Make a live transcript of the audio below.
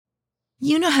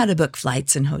You know how to book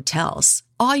flights and hotels.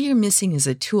 All you're missing is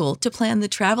a tool to plan the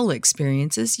travel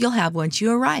experiences you'll have once you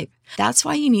arrive. That's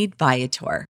why you need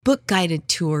Viator. Book guided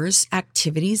tours,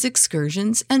 activities,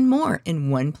 excursions, and more in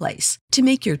one place to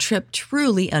make your trip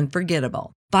truly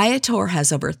unforgettable. Viator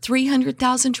has over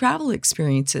 300,000 travel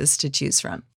experiences to choose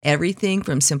from. Everything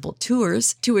from simple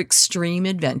tours to extreme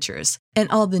adventures and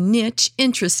all the niche,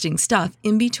 interesting stuff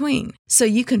in between. So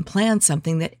you can plan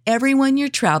something that everyone you're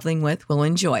traveling with will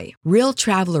enjoy. Real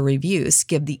traveler reviews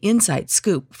give the inside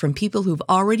scoop from people who've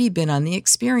already been on the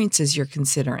experiences you're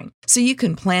considering. So you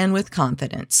can plan with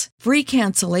confidence. Free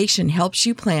cancellation helps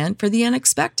you plan for the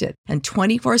unexpected. And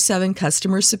 24/7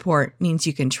 customer support means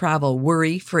you can travel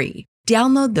worry-free.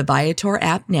 Download the Viator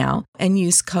app now and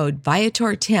use code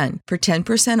Viator10 for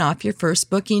 10% off your first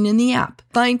booking in the app.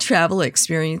 Find travel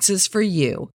experiences for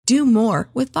you. Do more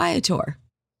with Viator.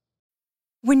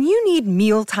 When you need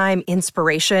mealtime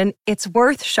inspiration, it's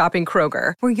worth shopping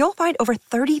Kroger, where you'll find over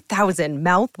 30,000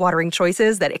 mouth-watering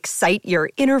choices that excite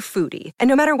your inner foodie. And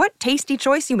no matter what tasty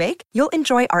choice you make, you'll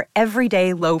enjoy our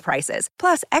everyday low prices,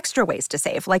 plus extra ways to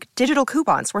save, like digital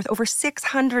coupons worth over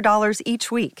 $600 each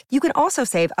week. You can also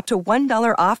save up to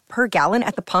 $1 off per gallon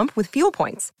at the pump with fuel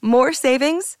points. More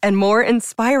savings and more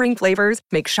inspiring flavors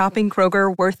make shopping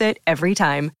Kroger worth it every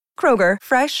time. Kroger,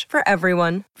 fresh for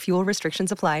everyone. Fuel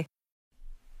restrictions apply.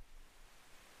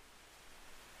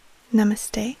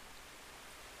 Namaste.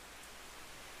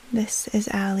 This is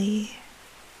Ali,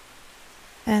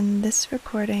 and this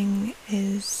recording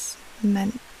is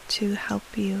meant to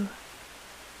help you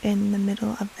in the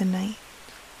middle of the night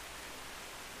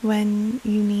when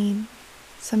you need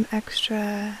some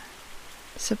extra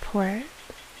support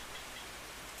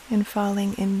in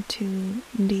falling into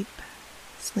deep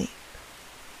sleep.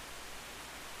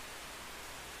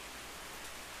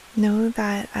 Know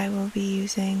that I will be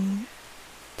using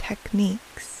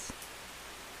techniques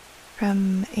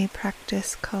from a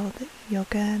practice called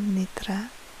Yoga Nidra,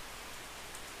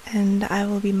 and I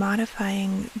will be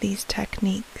modifying these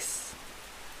techniques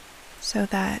so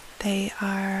that they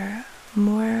are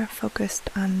more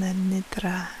focused on the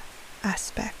Nidra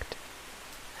aspect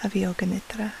of Yoga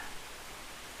Nidra,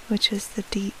 which is the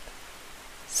deep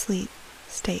sleep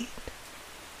state,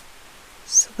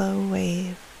 slow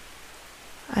wave,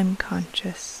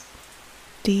 unconscious,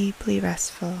 deeply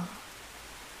restful,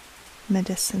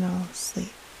 medicinal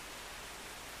sleep.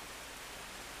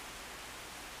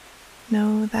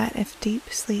 Know that if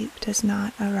deep sleep does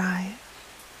not arrive,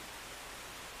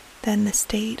 then the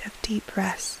state of deep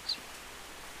rest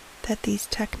that these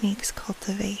techniques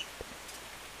cultivate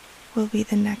will be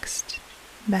the next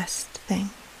best thing.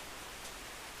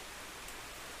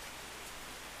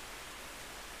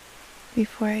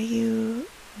 Before you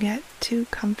get too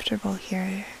comfortable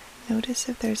here, notice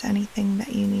if there's anything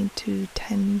that you need to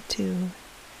tend to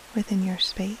within your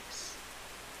space.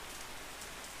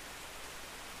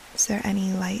 Is there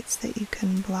any lights that you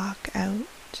can block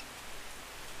out?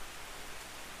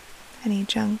 Any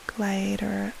junk light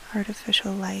or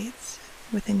artificial lights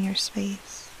within your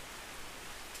space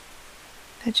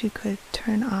that you could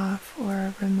turn off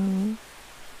or remove?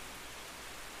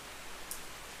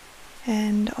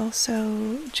 And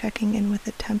also checking in with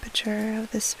the temperature of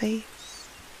the space.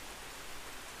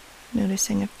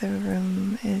 Noticing if the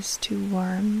room is too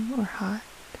warm or hot.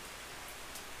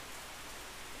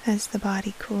 As the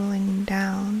body cooling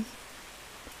down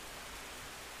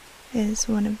is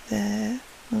one of the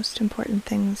most important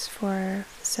things for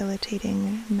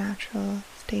facilitating a natural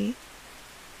state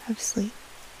of sleep.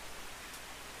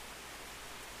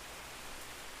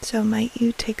 So might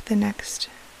you take the next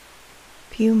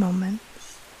few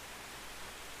moments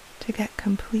to get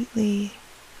completely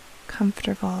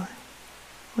comfortable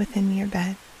within your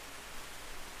bed.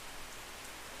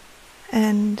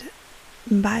 And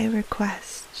by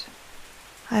request,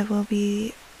 I will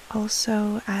be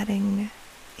also adding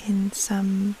in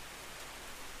some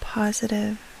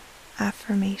positive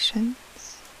affirmations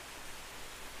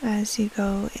as you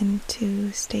go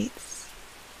into states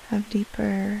of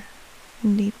deeper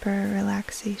and deeper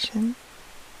relaxation.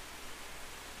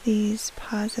 These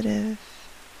positive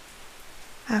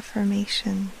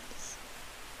affirmations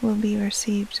will be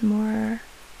received more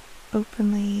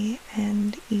openly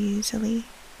and easily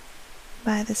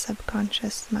by the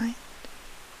subconscious mind.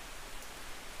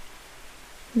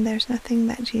 And there's nothing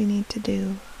that you need to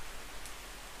do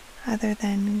other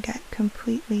than get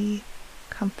completely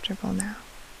comfortable now.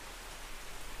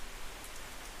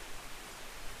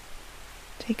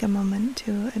 Take a moment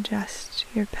to adjust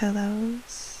your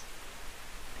pillows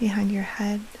behind your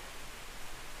head,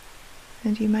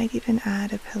 and you might even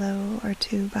add a pillow or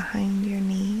two behind your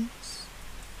knees.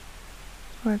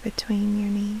 or between your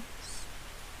knees.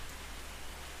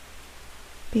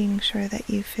 Being sure that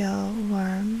you feel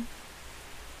warm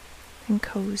and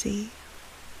cozy,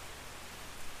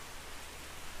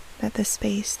 that the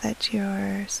space that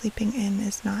you're sleeping in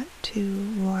is not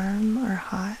too warm or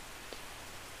hot.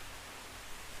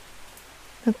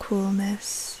 The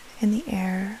coolness in the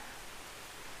air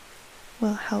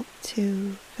will help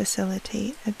to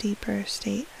facilitate a deeper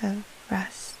state of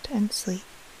rest and sleep.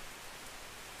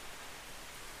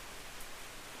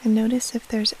 And notice if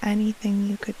there's anything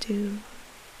you could do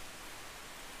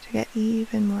to get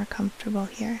even more comfortable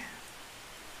here,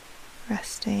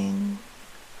 resting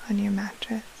on your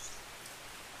mattress,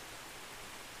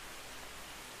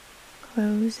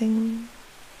 closing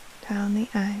down the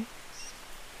eyes,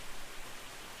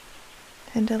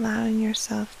 and allowing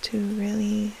yourself to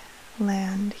really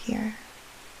land here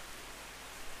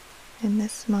in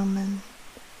this moment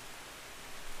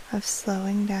of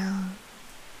slowing down,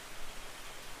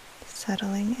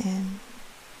 settling in.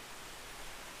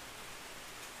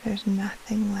 There's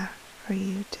nothing left for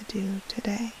you to do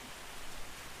today.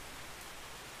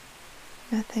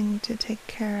 Nothing to take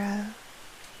care of.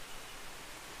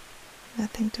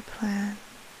 Nothing to plan.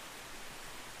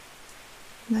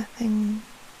 Nothing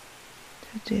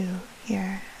to do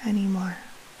here anymore.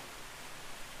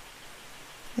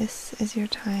 This is your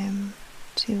time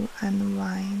to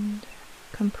unwind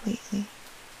completely,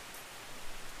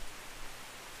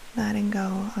 letting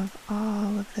go of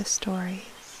all of the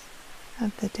stories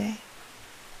of the day,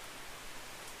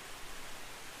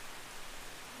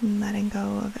 and letting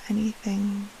go of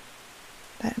anything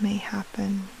that may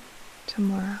happen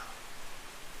tomorrow.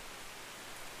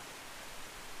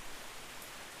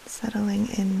 Settling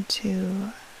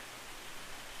into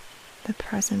the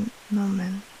present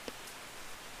moment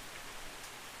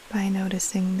by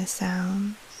noticing the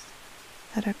sounds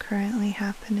that are currently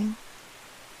happening.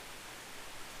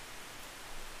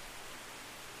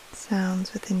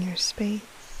 Sounds within your space,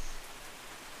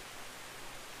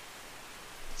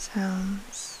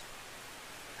 sounds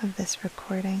of this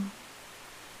recording,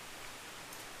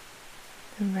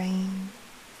 the rain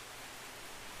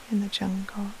in the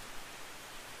jungle,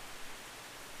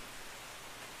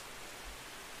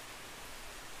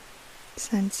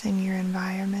 sensing your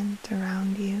environment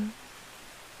around you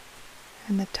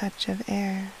and the touch of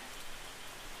air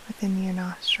within your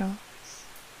nostrils.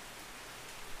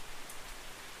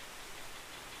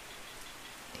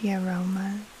 The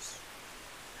aromas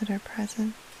that are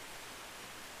present.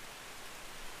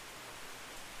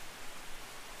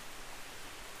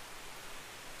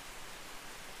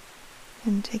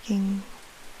 And taking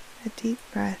a deep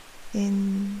breath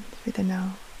in through the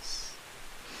nose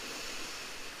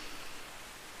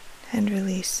and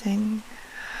releasing,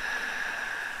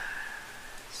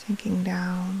 sinking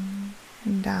down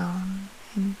and down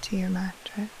into your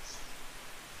mattress.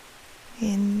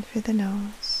 In through the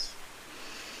nose,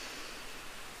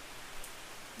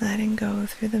 letting go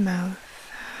through the mouth,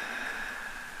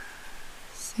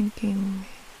 sinking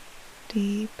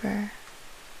deeper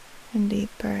and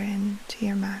deeper into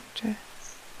your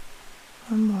mattress.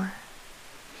 One more.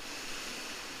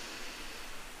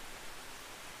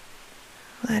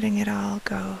 Letting it all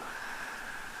go,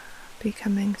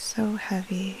 becoming so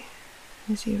heavy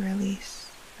as you release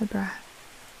the breath.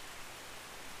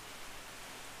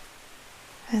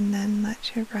 And then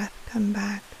let your breath come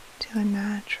back to a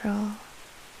natural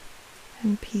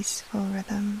and peaceful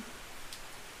rhythm.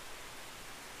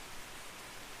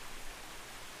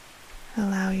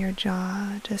 Allow your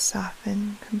jaw to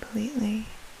soften completely.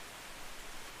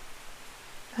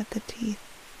 Let the teeth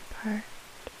part.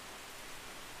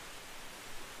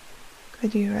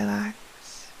 Could you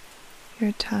relax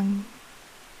your tongue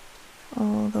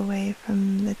all the way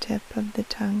from the tip of the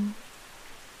tongue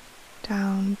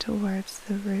down towards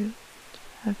the root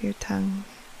of your tongue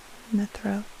in the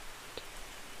throat?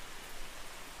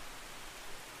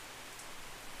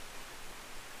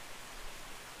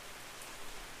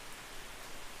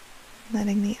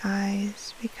 Letting the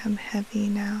eyes become heavy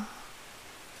now.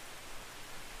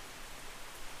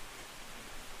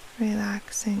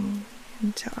 Relaxing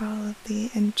into all of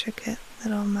the intricate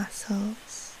little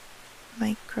muscles,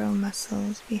 micro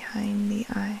muscles behind the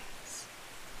eyes.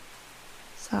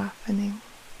 Softening,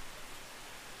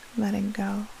 letting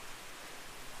go.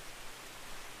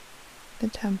 The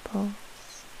temples,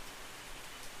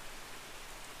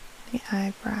 the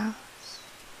eyebrows,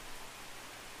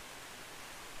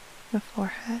 the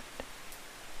forehead,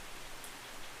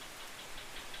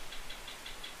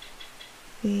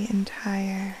 the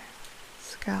entire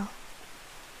scalp.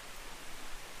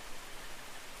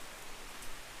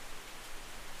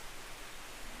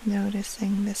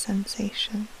 noticing the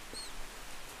sensations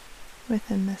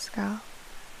within the scalp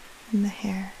and the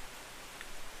hair,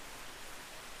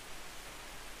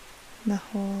 the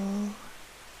whole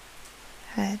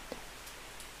head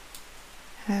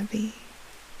heavy.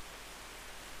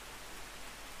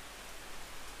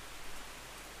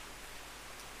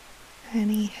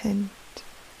 Any hint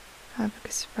of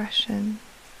expression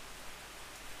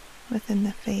within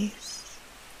the face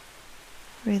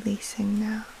releasing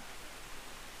now.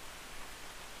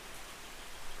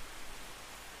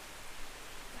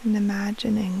 And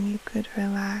imagining you could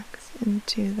relax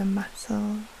into the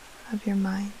muscle of your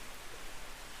mind,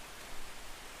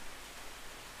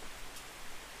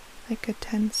 like a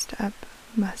tensed up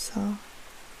muscle,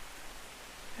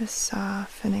 just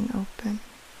softening open,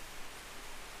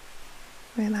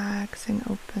 relaxing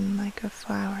open like a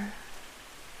flower,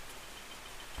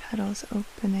 petals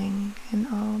opening in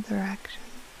all directions.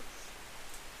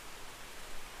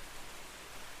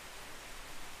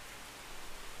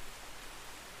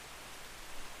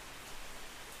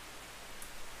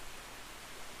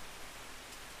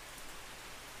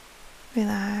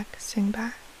 Relaxing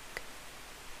back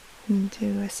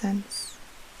into a sense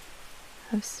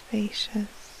of spacious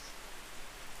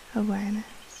awareness.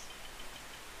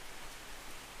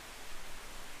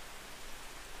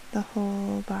 The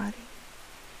whole body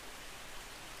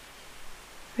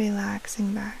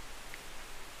relaxing back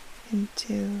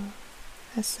into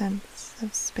a sense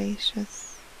of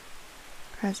spacious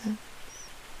presence.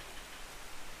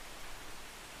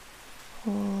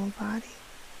 Whole body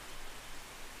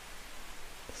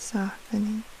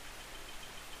softening,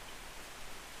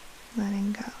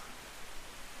 letting go.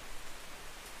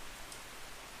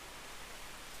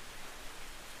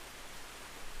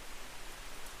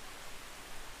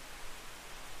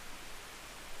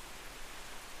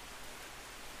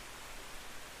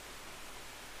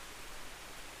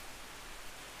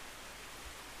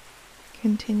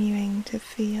 Continuing to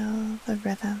feel the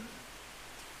rhythm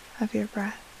of your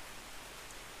breath,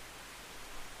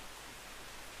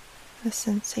 the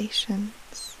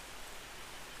sensations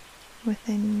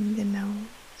within the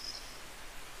nose,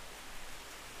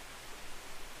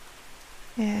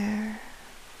 air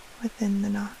within the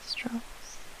nostrils,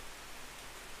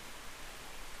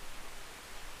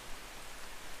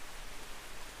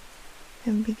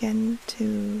 and begin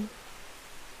to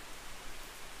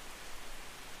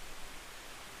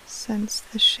sense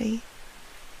the shape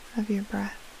of your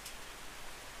breath,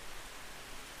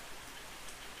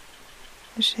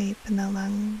 the shape in the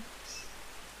lungs,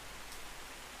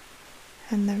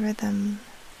 and the rhythm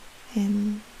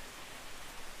in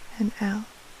and out.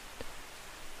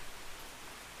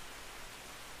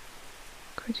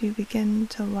 Could you begin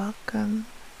to welcome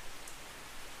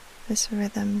this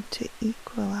rhythm to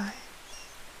equalize,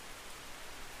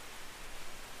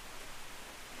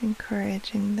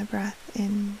 encouraging the breath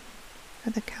in for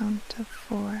the count of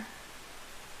 4,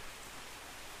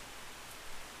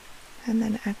 and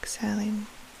then exhaling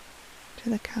to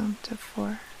the count of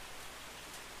 4.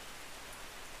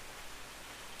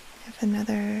 If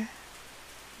another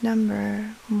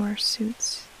number more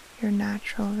suits your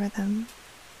natural rhythm,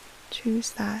 choose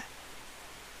that.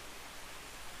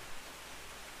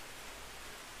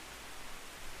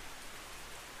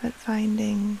 But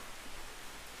finding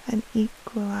an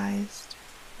equalized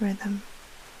rhythm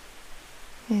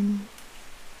in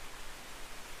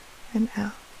and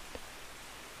out.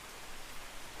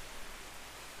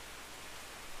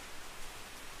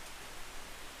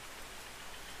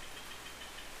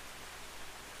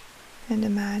 And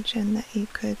imagine that you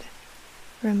could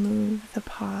remove the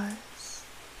pause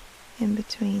in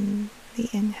between the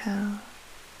inhale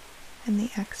and the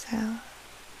exhale,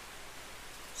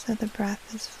 so the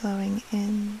breath is flowing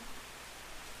in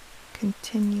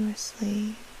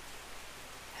continuously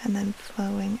and then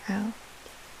flowing out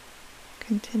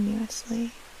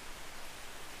continuously.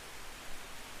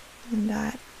 And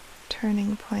that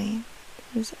turning point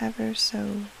is ever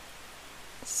so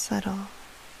subtle,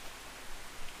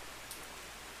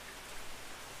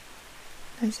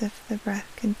 as if the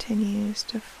breath continues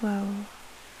to flow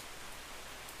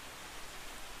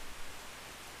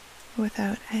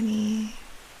without any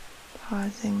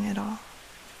pausing at all.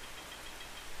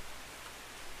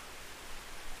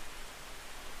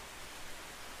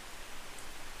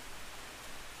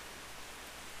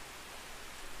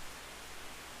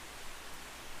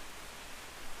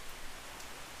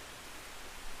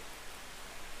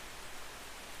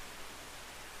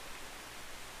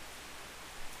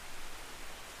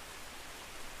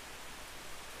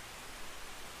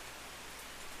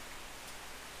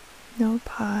 No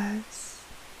pause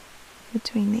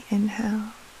between the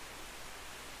inhale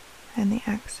and the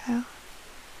exhale.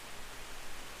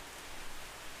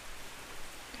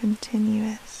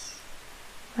 Continuous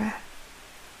breath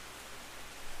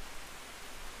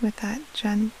with that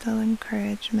gentle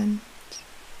encouragement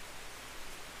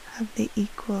of the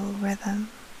equal rhythm.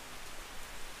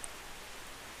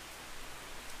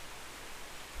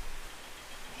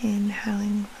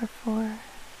 Inhaling for 4,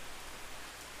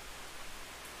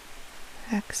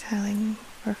 exhaling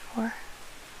for 4,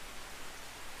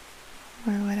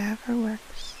 or whatever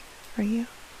works for you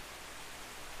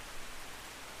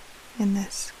in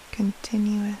this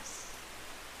continuous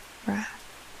breath.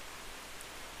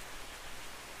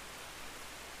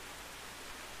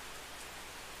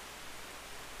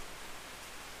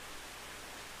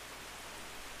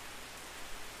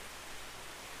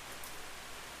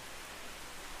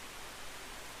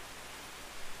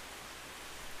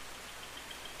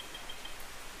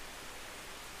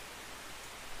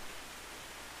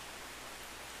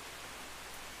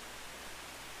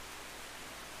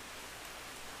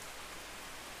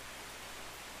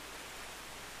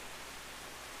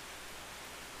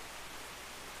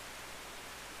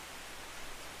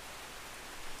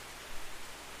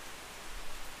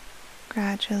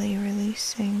 Gradually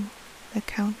releasing the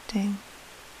counting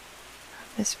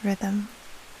of this rhythm.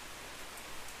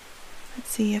 Let's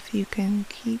see if you can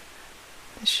keep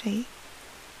the shape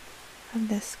of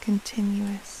this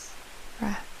continuous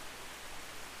breath.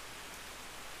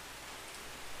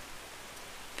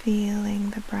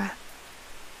 Feeling the breath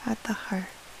at the heart.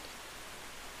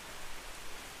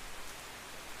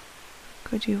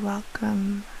 Could you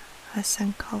welcome a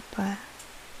sankalpa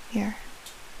here?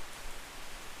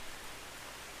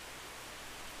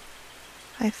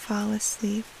 I fall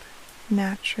asleep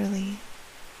naturally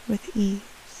with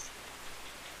ease.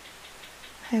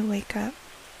 I wake up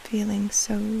feeling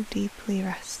so deeply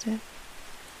rested.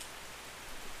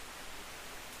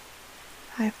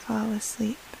 I fall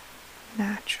asleep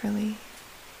naturally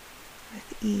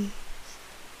with ease.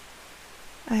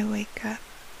 I wake up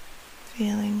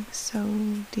feeling so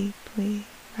deeply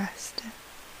rested.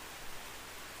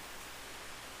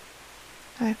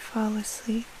 I fall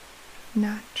asleep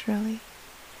naturally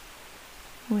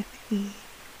with ease.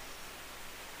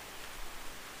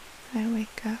 I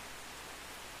wake up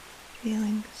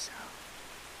feeling so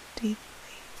deeply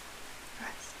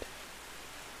rested.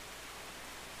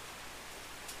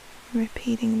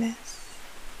 Repeating this,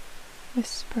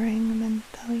 whispering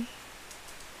mentally.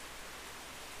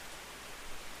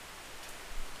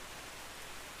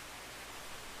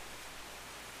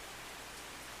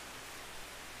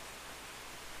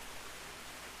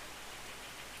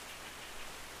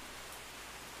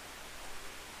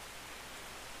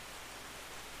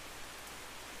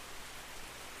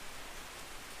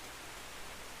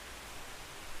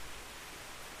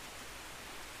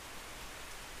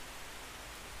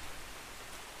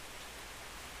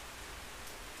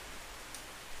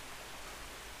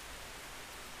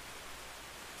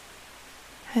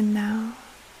 And now,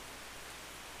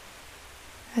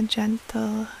 a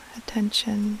gentle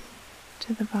attention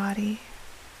to the body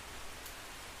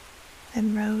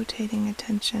and rotating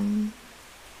attention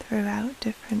throughout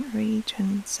different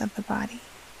regions of the body.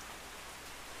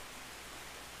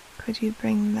 Could you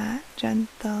bring that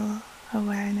gentle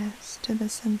awareness to the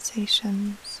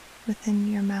sensations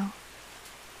within your mouth?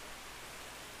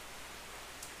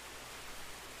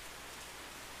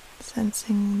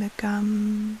 Sensing the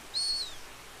gums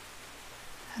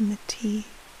and the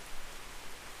teeth,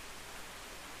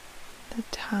 the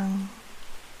tongue,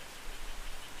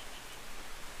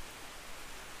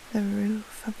 the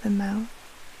roof of the mouth,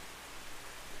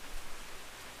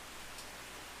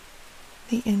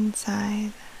 the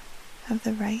inside of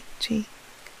the right cheek,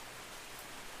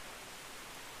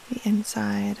 the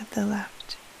inside of the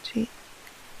left cheek,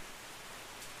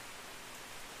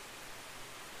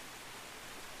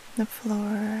 the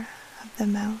floor of the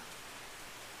mouth,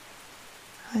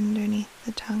 underneath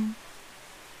the tongue,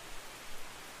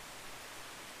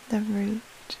 the root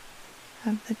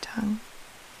of the tongue,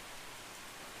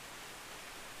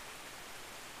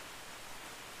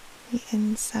 the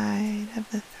inside of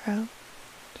the throat,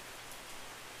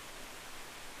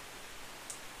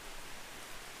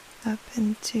 up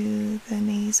into the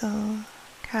nasal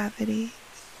cavities,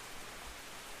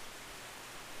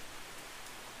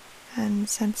 and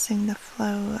sensing the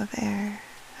flow of air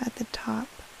at the top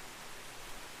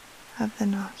of the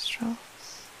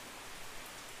nostrils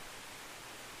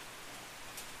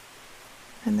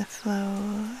and the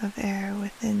flow of air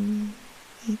within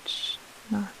each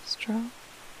nostril.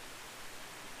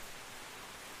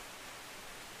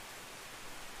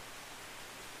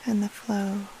 And the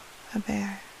flow of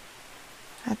air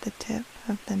at the tip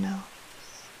of the nose.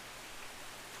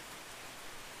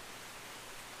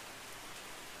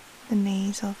 The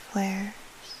nasal flares,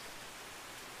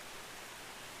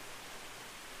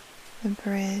 the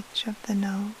bridge of the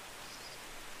nose,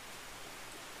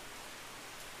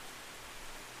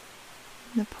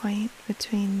 the point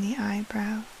between the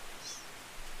eyebrows,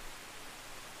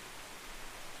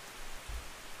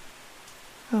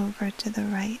 over to the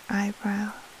right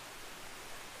eyebrow,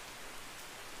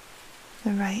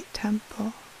 the right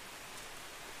temple,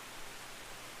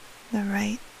 the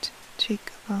right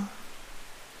cheekbone,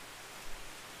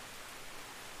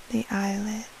 the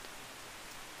eyelid,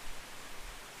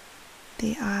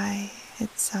 the eye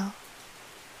itself,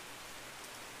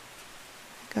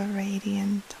 like a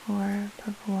radiant orb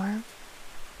of warmth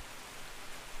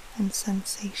and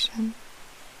sensation.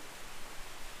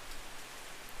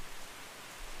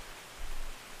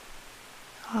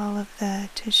 All of the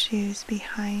tissues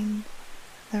behind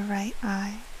the right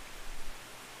eye,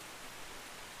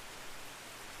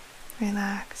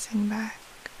 relaxing back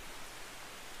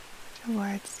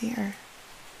towards the earth,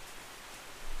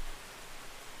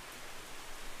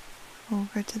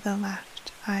 over to the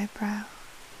left eyebrow,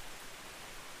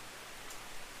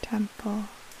 temple,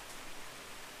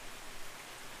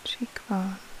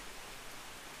 cheekbone,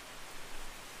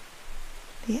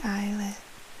 the eyelid,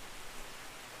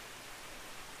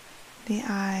 the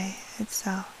eye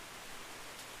itself,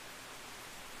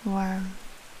 warm,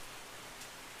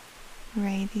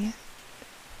 radiant,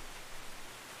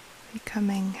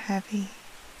 becoming heavy.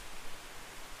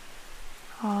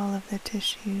 All of the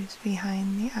tissues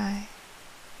behind the eye,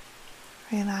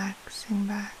 relaxing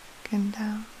back and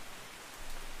down.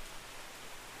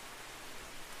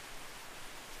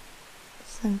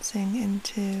 Sensing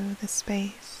into the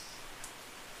space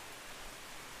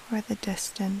or the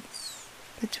distance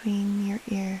between your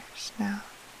ears now.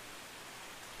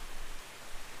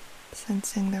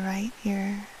 Sensing the right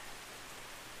ear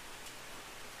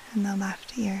and the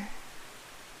left ear,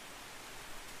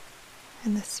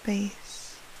 and the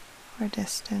space or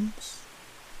distance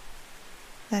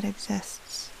that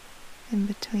exists in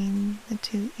between the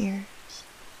two ears.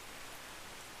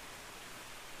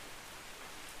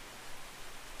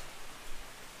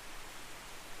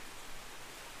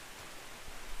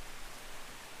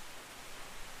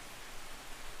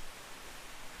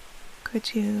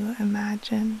 Could you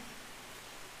imagine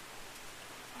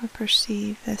or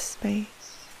perceive this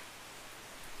space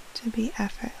to be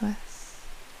effortless?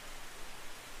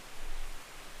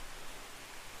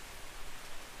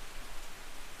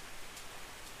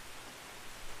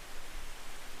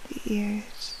 The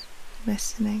ears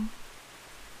listening,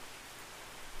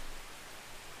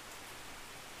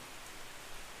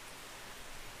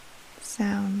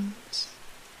 sounds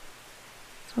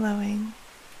flowing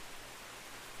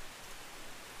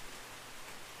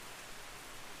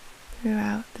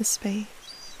throughout the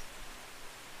space,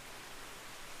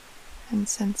 and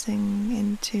sensing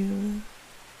into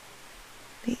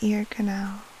the ear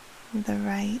canal of the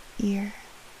right ear,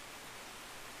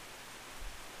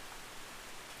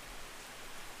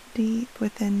 deep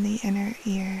within the inner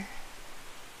ear,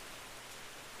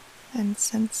 and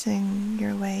sensing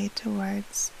your way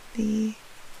towards the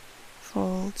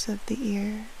folds of the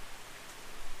ear,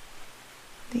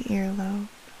 the earlobe,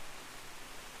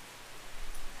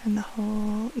 and the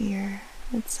whole ear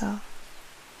itself,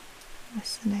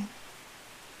 listening.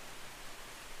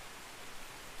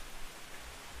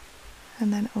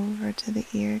 And then over to the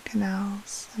ear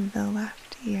canals of the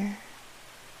left ear,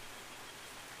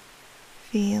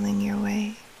 feeling your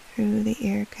way through the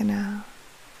ear canal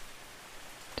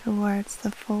towards the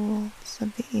folds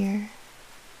of the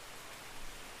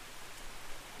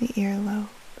earlobe,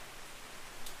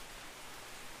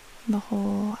 the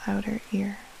whole outer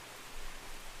ear.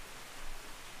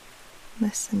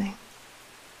 Listening,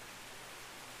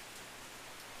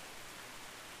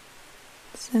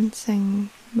 sensing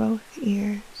both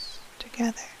ears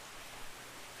together,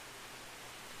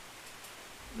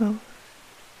 both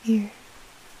ears,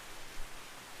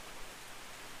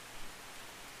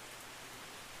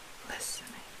 listening,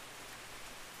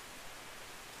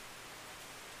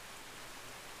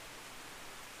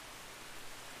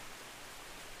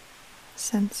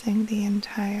 sensing the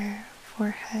entire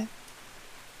forehead,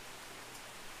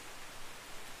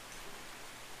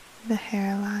 the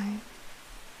hairline,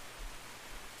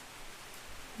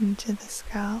 into the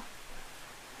scalp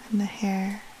and the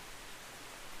hair,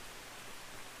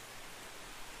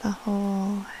 the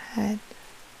whole head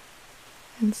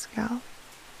and scalp,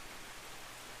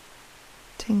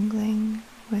 tingling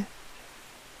with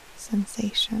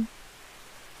sensation.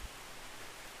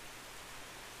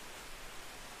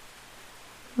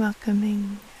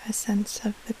 welcoming a sense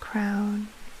of the crown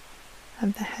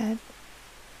of the head,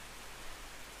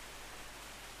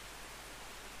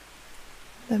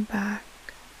 the back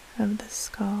of the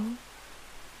skull,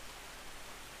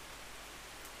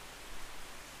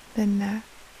 the neck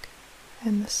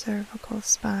and the cervical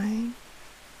spine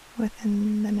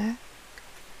within the neck,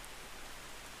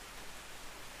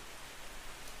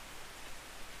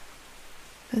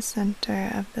 the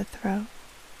center of the throat,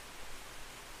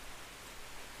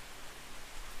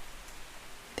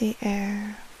 the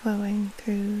air flowing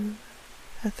through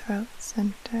the throat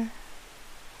center,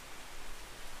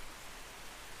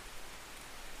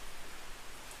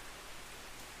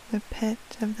 the pit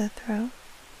of the throat,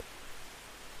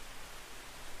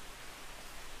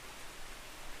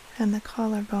 and the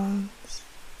collarbones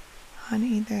on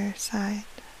either side,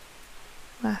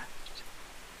 left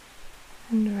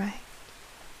and right.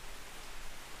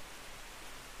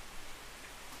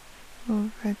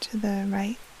 Over to the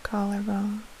right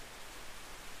collarbone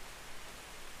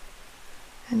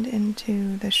and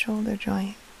into the shoulder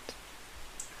joint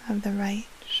of the right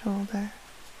shoulder,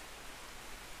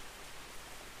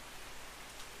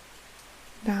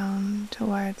 down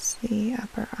towards the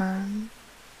upper arm,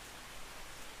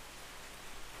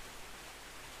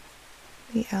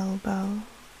 the elbow,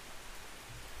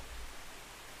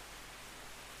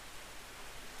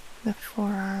 the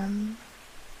forearm,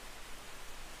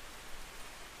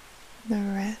 the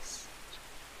wrist,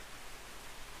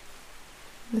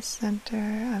 the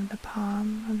center of the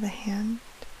palm of the hand,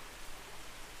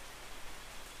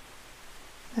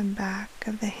 the back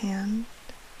of the hand,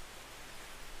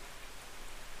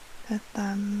 the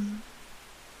thumb,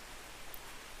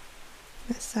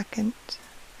 the second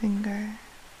finger,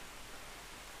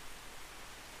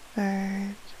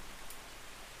 third,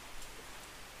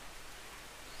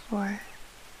 fourth,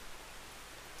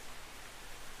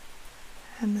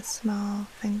 and the small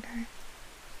finger.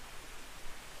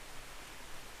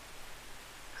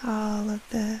 All of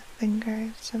the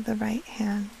fingers of the right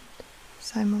hand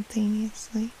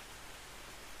simultaneously,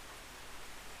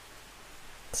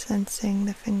 sensing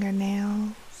the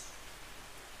fingernails,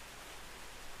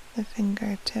 the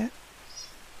fingertips,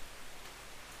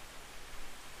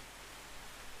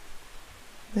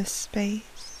 the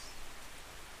space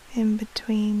in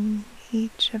between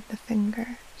each of the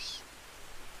fingers,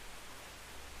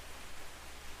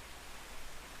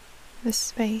 the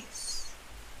space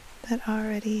that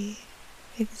already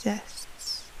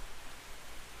exists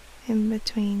in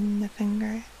between the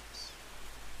fingers.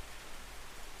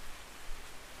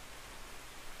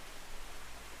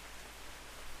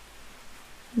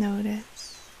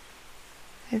 Notice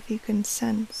if you can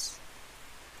sense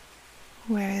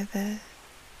where the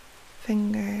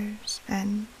fingers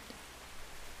end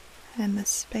and the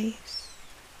space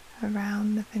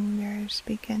around the fingers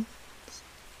begins.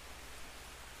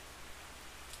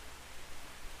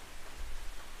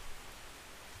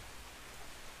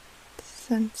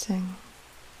 Sensing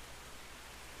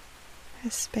a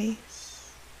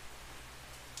space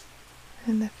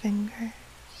in the fingers,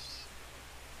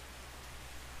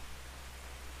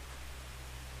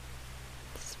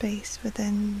 space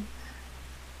within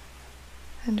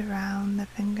and around the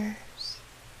fingers,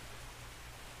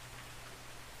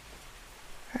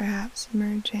 perhaps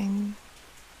merging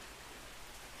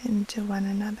into one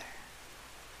another.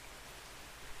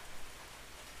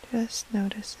 Just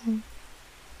noticing.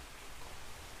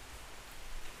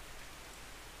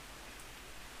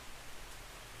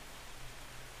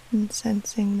 And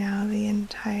sensing now the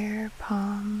entire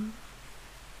palm,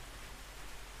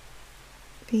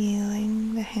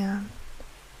 feeling the hand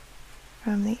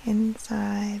from the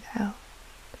inside out,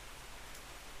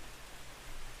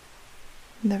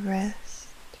 the wrist,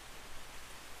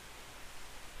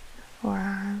 the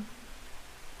forearm,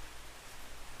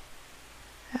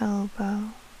 elbow,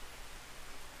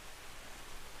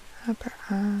 upper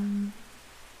arm,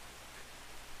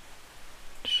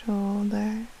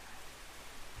 shoulder,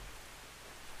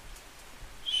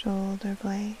 shoulder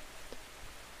blade,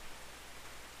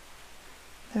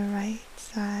 the right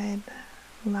side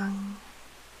lung,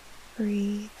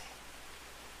 breathing,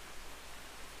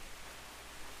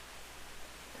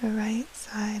 the right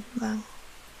side lung,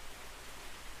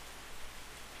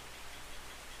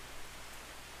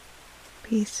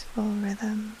 peaceful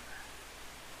rhythm,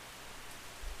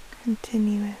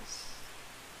 continuous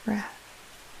breath.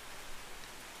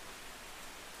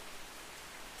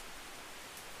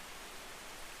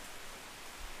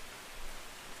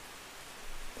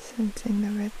 Sensing the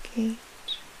rib cage,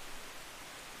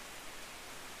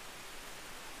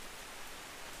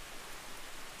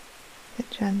 the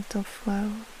gentle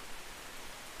flow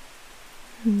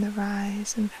and the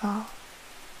rise and fall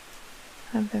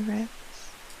of the ribs,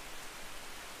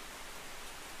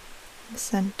 the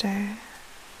center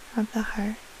of the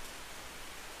heart,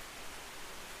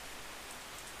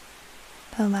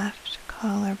 the left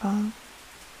collarbone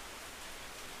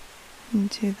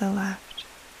into the left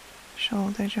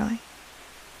shoulder joint,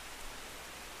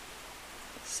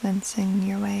 sensing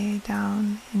your way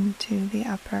down into the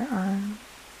upper arm,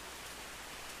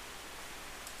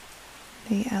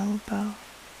 the elbow,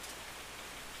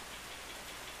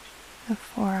 the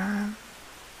forearm,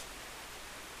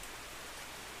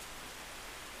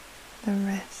 the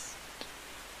wrist,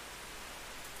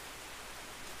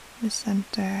 the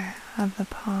center of the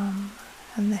palm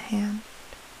of the hand,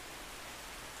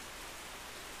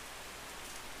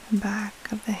 the back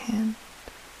of the hand,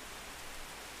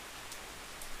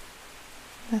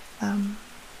 the thumb,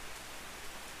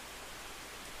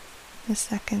 the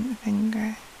second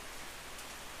finger,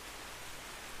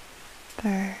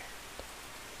 third,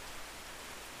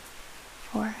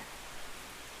 fourth,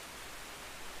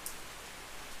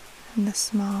 and the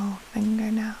small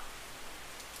fingernail,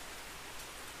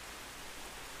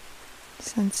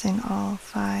 sensing all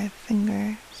 5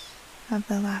 fingers of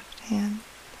the left hand,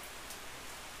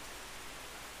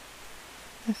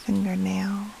 the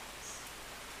fingernails,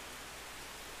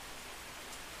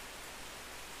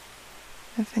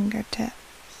 the fingertips,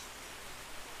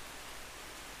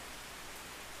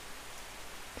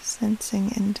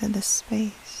 sensing into the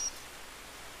space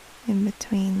in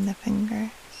between the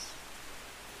fingers,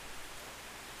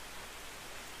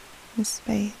 the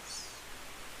space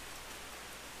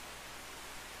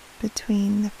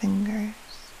between the fingers,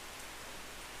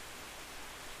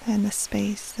 and the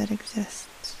space that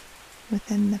exists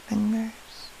within the fingers.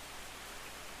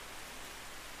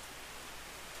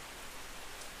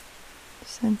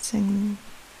 Sensing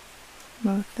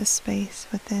both the space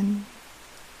within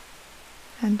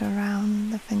and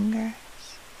around the fingers.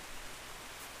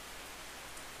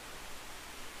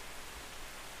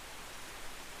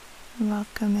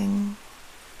 Welcoming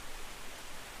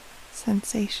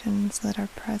sensations that are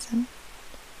present,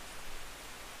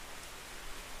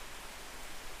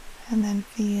 and then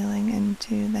feeling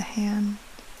into the hand,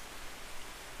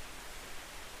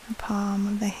 the palm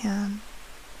of the hand,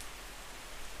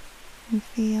 and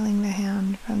feeling the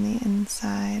hand from the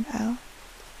inside out,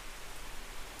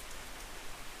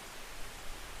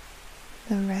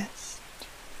 the wrist,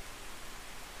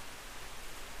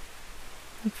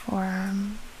 the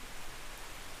forearm,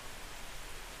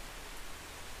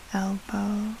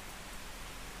 elbow,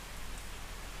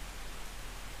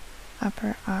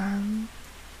 upper arm,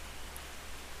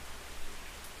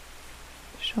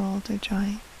 shoulder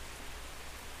joint,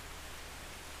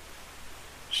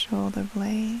 shoulder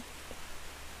blade,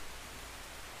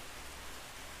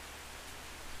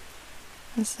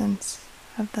 the sense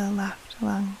of the left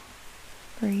lung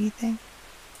breathing,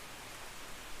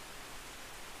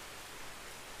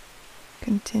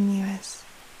 continuous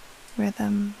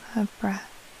rhythm of breath.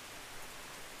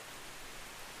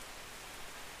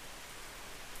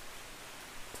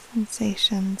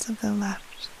 Sensations of the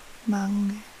left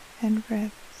lung and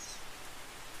ribs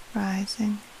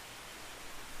rising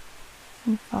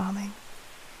and falling.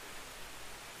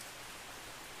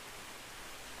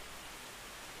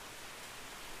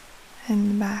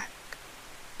 And back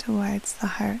towards the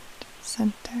heart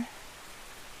center.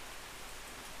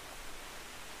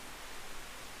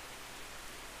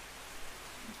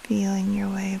 Feeling your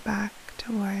way back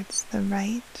towards the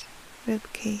right rib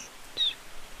cage.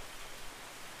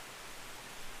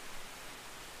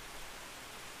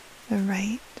 The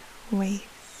right waist,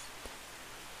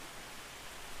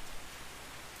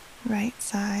 right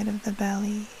side of the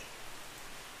belly,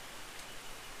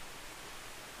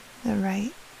 the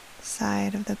right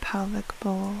side of the pelvic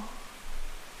bowl,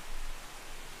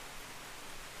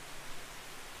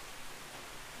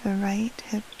 the right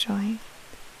hip joint,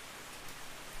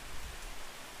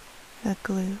 the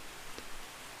glute,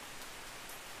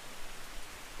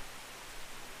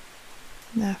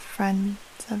 the front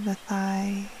of the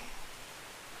thigh,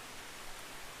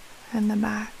 and the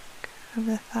back of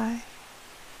the thigh,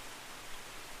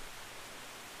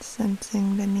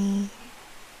 sensing the knee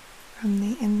from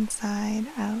the inside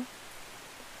out,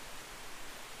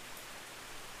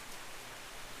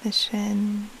 the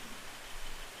shin,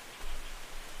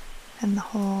 and the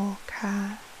whole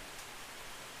calf,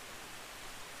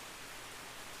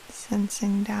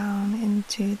 sensing down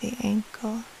into the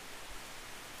ankle,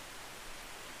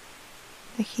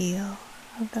 the heel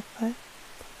of the foot,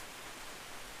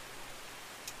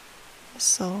 the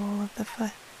sole of the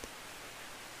foot,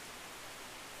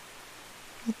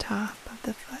 the top of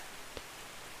the foot,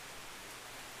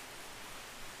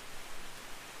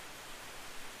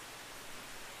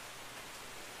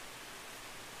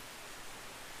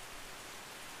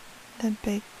 the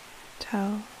big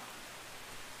toe,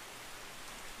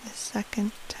 the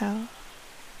second toe,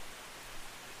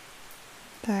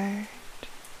 third,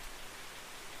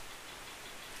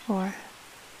 fourth,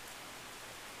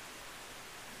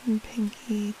 and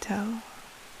pinky toe,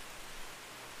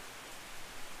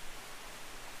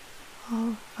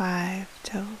 all 5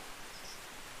 toes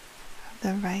of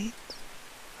the right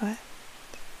foot,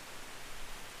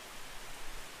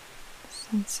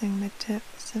 sensing the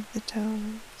tips of the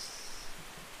toes,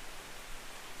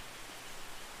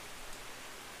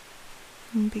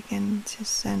 and begin to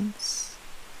sense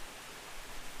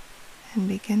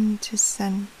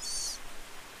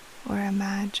or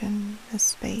imagine the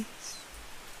space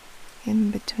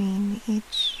in between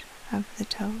each of the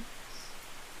toes,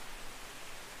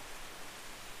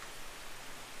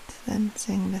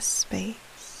 sensing the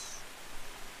space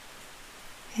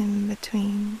in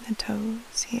between the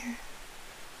toes here.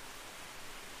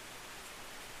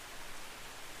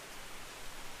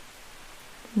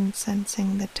 And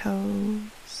sensing the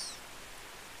toes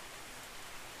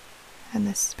and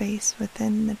the space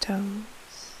within the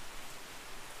toes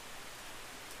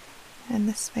and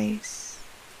the space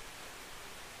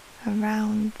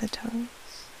around the toes.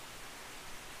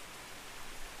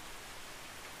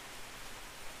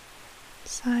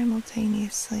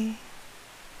 Simultaneously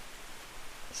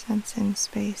sensing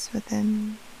space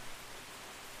within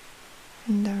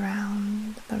and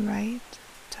around the right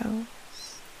toes.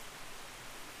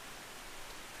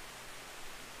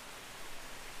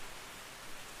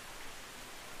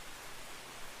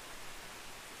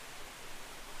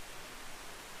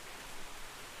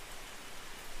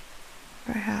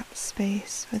 Perhaps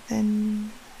space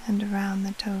within and around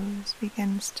the toes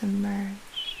begins to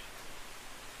merge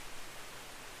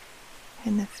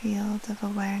in the field of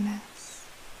awareness.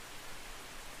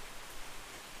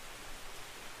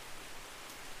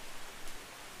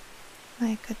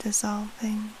 Like a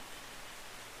dissolving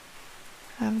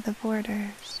of the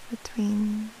borders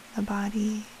between the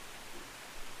body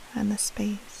and the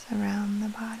space around the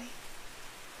body.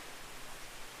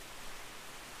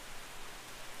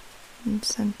 And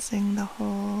sensing the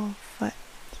whole foot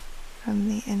from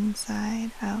the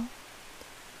inside out.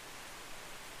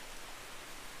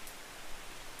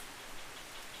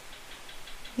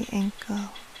 The ankle,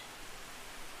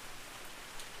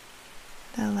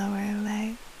 the lower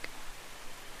leg,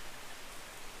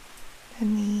 the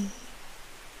knee,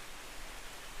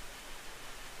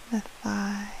 the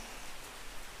thigh,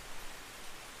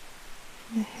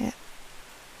 the hip,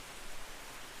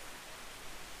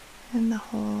 and the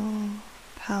whole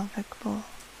pelvic bowl.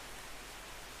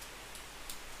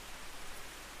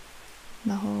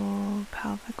 The whole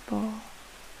pelvic bowl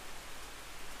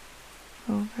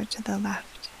over to the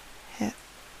left hip,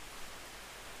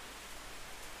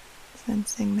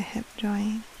 sensing the hip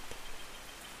joint,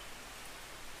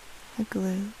 the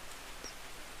glute,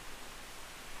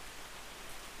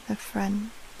 the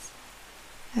front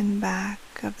and back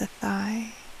of the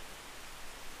thigh,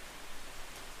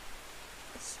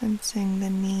 sensing the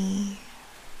knee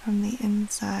from the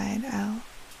inside out,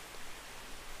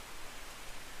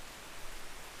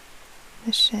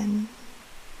 the shin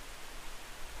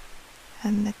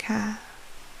and the calf,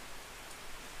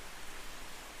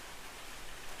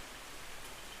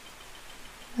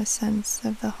 a sense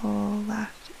of the whole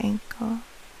left ankle,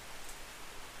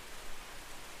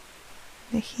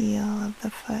 the heel of the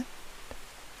foot,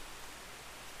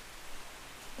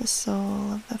 the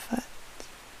sole of the foot,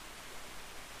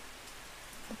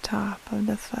 the top of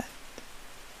the foot,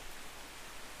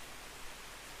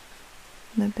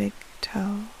 the big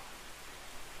toe,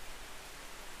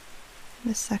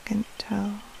 the second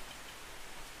toe,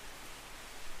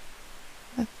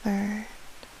 the third,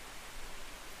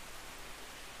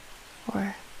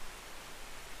 fourth,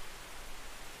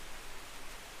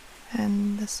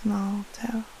 and the small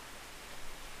toe.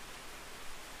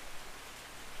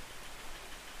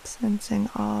 Sensing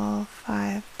all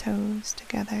 5 toes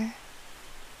together,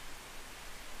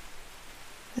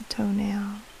 the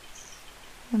toenails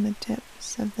and the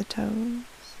tips of the toes,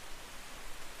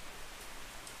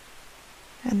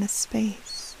 and the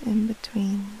space in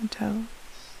between the toes.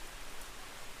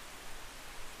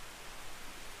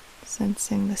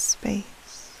 Sensing the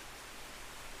space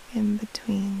in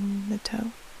between the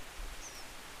toes,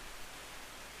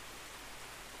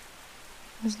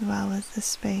 as well as the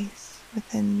space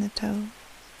within the toes,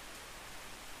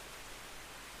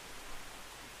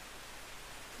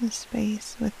 the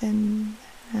space within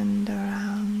and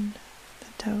around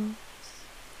the toes,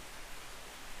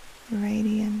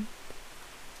 radiant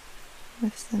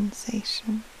with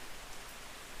sensation,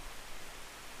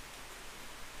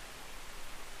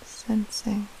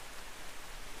 sensing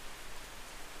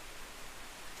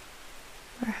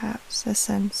perhaps a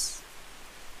sense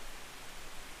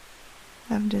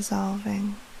of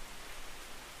dissolving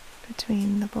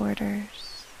between the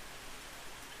borders,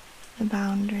 the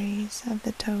boundaries of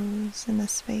the toes and the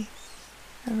space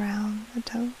around the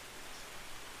toes.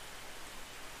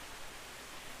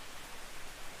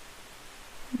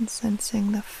 And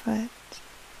sensing the foot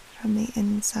from the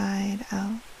inside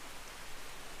out,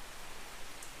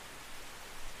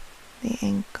 the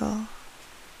ankle,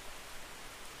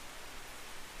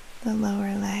 the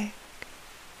lower leg,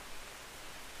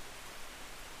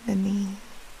 the knee,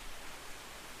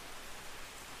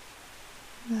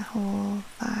 the whole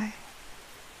thigh,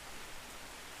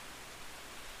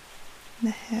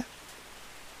 the hip,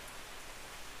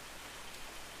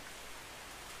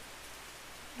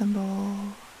 the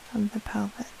bowl of the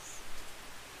pelvis,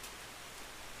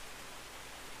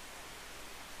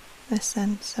 the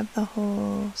sense of the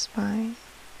whole spine,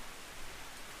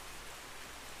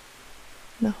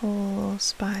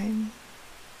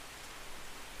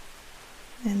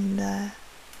 and the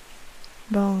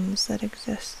bones that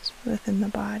exist within the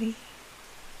body.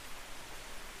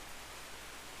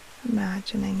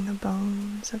 Imagining the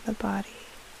bones of the body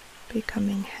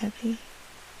becoming heavy,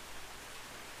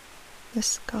 the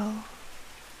skull,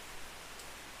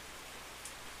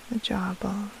 the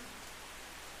jawbone,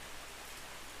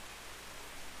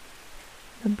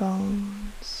 the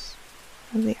bones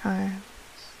of the arms,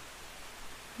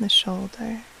 the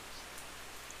shoulders,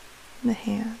 the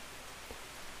hand,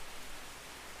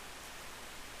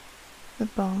 the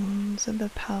bones of the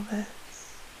pelvis,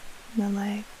 and the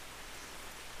legs,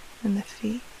 and the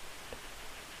feet,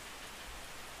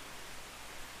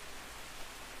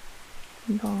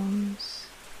 bones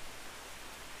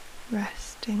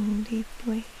resting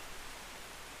deeply,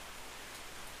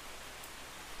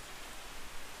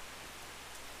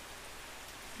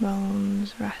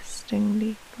 bones resting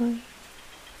deeply,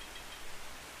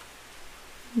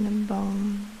 in a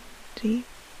bone deep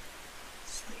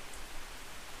sleep.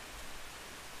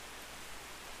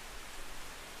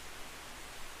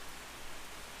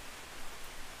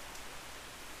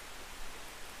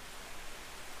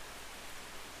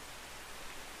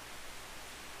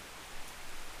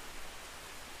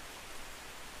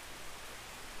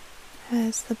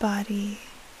 As the body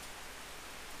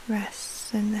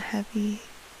rests in the heavy,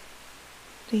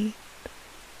 deep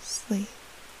sleep,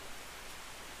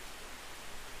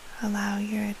 allow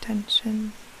your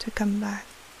attention to come back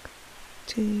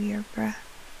to your breath,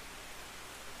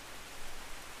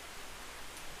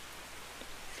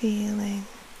 feeling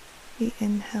the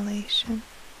inhalation,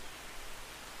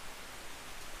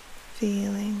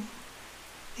 feeling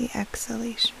the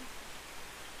exhalation.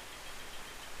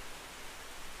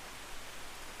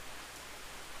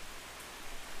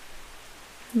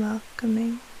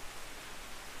 Welcoming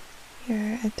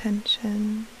your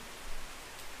attention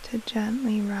to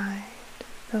gently ride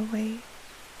the wave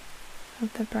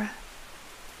of the breath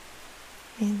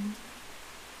in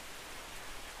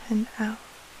and out.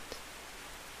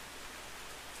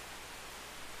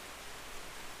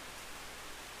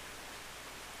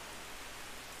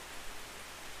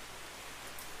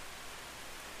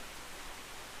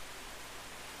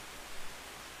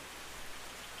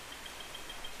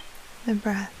 The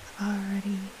breath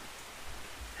already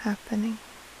happening.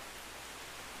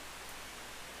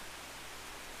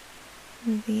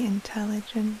 The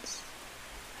intelligence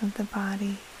of the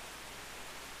body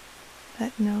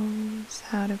that knows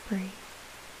how to breathe.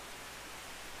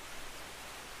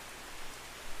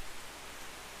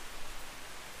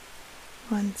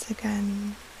 Once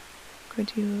again,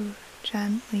 could you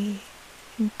gently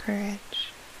encourage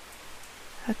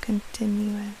a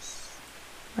continuous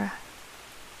breath?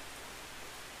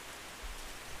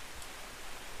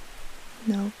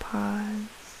 No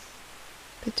pause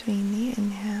between the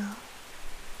inhale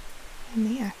and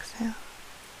the exhale.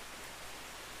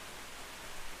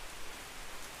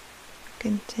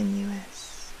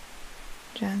 Continuous,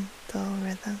 gentle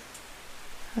rhythm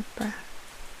of breath.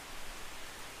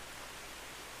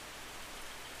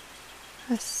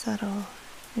 A subtle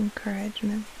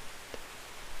encouragement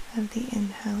of the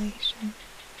inhalation.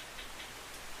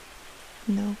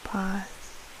 No pause,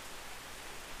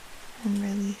 and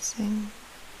releasing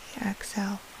the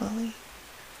exhale fully,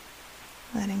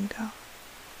 letting go.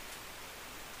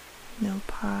 No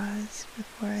pause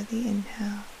before the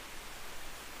inhale.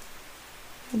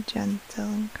 A gentle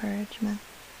encouragement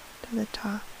to the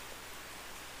top.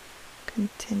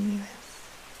 Continuous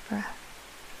breath.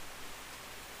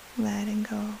 Letting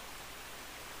go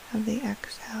of the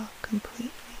exhale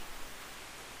completely.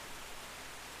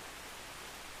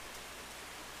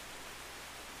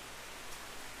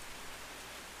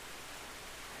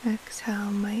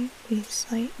 Exhale might be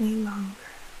slightly longer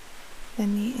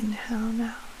than the inhale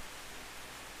now,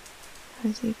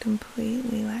 as you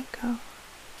completely let go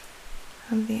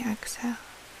of the exhale,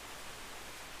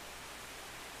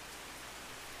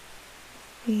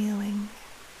 feeling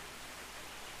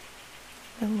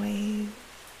the wave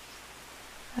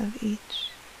of each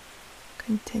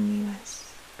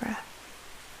continuous breath.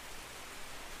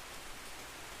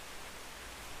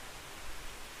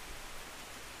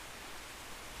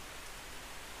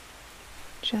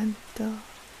 Gentle,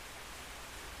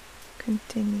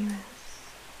 continuous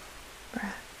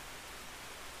breath.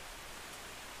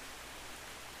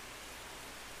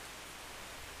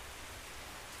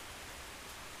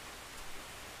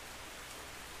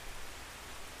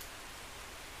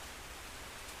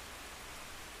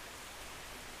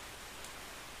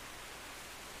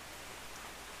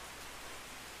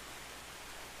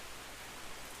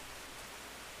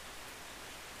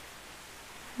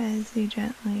 As you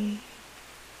gently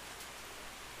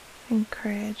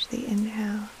encourage the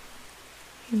inhale,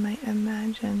 you might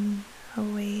imagine a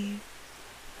wave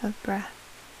of breath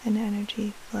and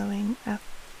energy flowing up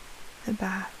the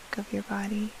back of your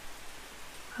body,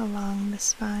 along the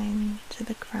spine to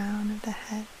the crown of the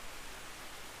head.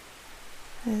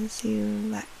 As you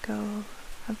let go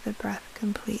of the breath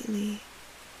completely,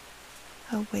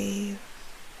 a wave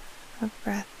of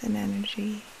breath and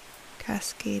energy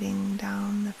cascading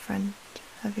down the front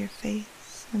of your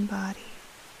face and body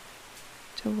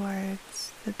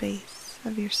towards the base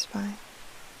of your spine.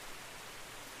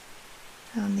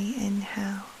 On the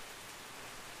inhale,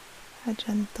 a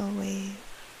gentle wave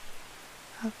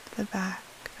up the back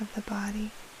of the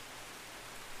body.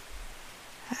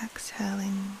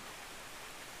 Exhaling,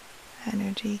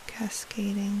 energy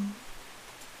cascading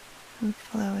and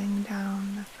flowing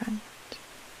down the front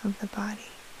of the body.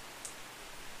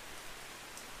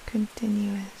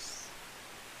 Continuous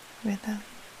rhythm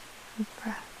of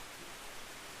breath.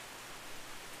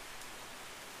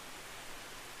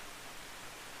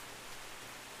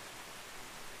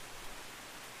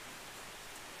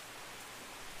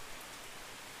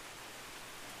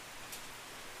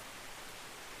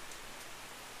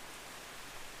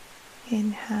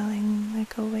 Inhaling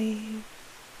like a wave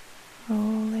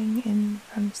rolling in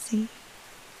from sea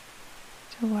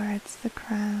towards the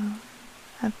crown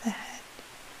of the head.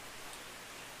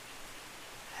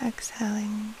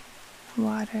 Exhaling,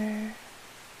 water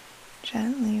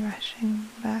gently rushing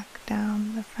back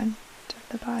down the front of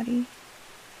the body.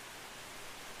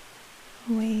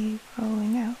 A wave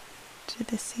rolling out to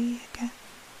the sea again.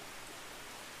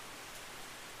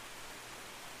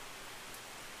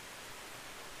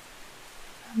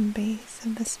 From base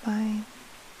of the spine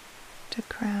to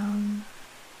crown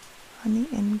on the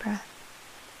in-breath,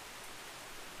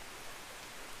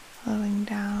 flowing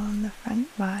down the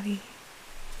front body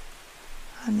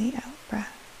on the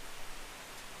out-breath.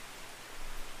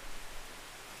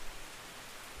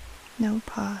 No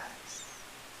pause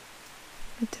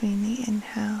between the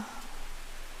inhale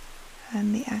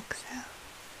and the exhale.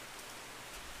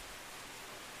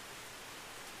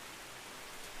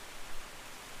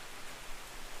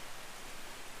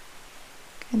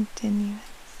 Continuous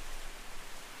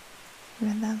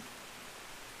rhythm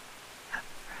of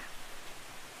breath.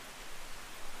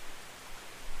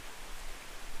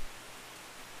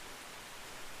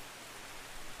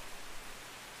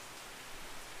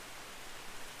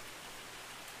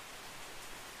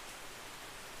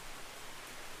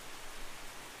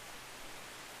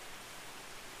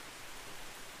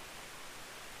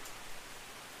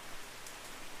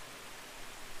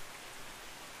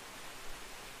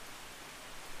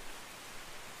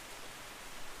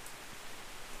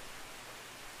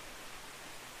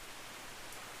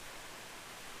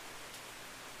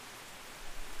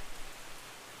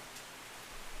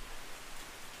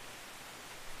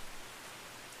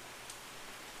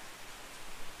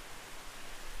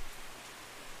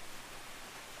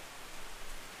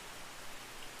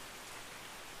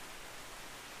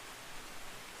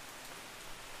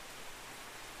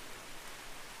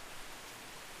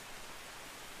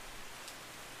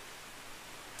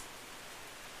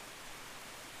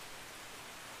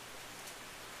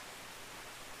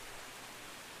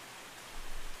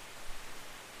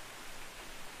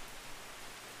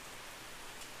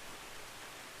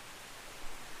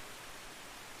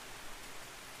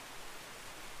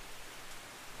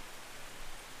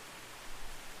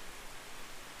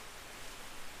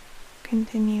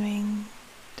 Continuing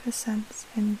to sense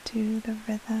into the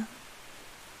rhythm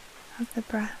of the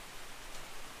breath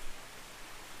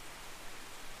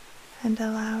and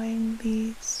allowing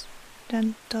these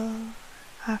gentle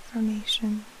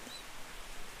affirmations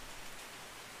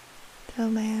to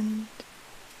land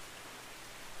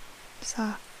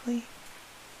softly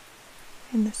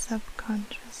in the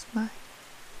subconscious mind.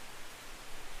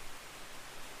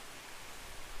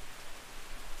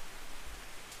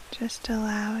 Just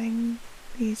allowing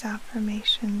these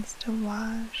affirmations to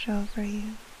wash over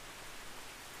you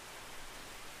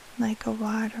like a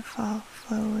waterfall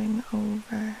flowing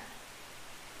over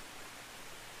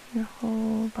your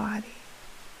whole body.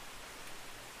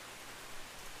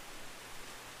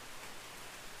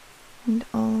 And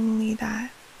only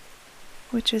that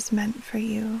which is meant for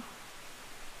you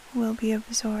will be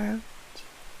absorbed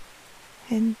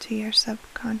into your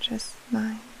subconscious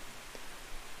mind.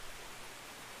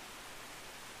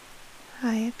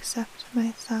 I accept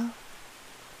myself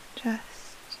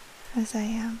just as I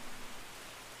am.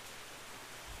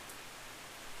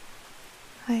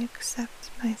 I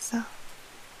accept myself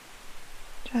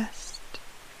just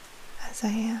as I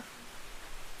am.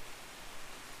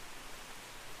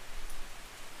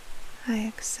 I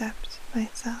accept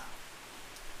myself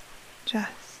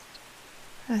just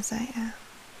as I am.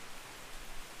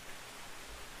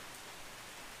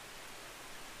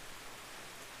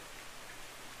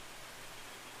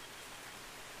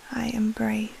 I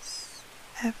embrace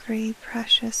every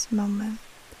precious moment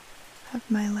of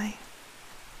my life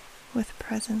with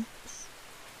presence.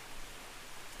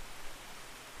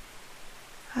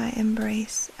 I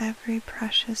embrace every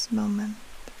precious moment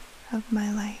of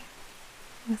my life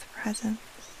with presence.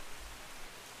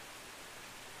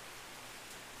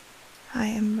 I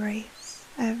embrace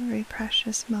every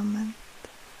precious moment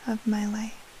of my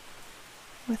life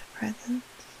with presence.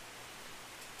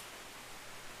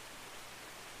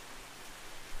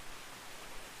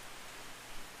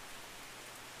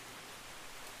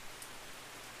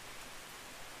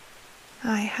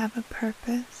 I have a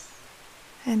purpose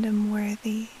and am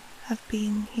worthy of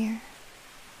being here.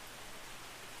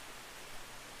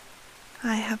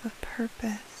 I have a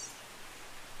purpose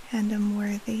and am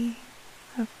worthy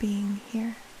of being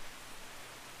here.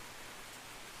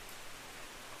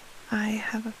 I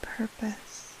have a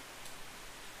purpose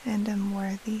and am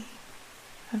worthy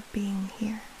of being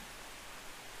here.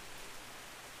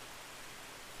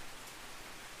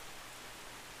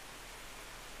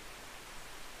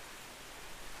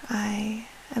 I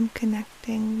am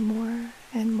connecting more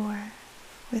and more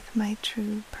with my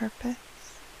true purpose.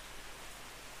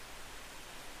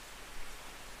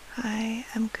 I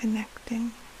am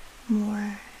connecting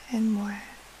more and more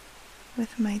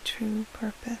with my true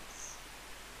purpose.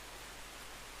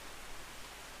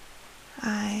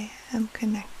 I am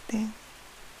connecting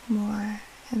more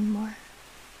and more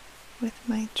with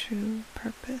my true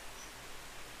purpose.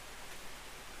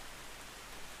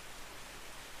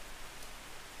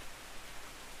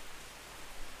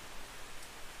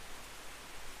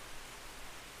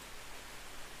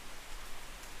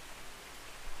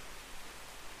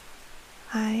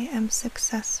 I am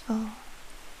successful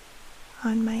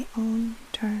on my own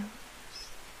terms.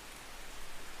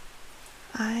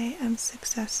 I am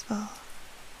successful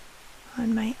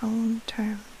on my own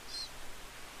terms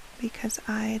because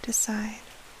I decide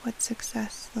what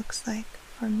success looks like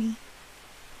for me.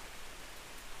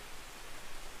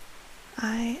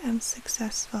 I am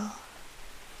successful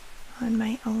on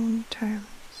my own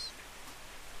terms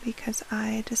because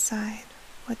I decide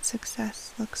what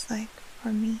success looks like for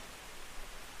me.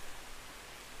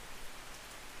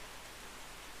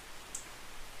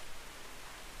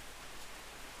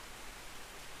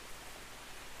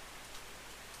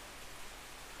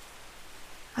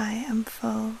 I am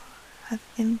full of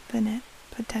infinite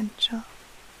potential.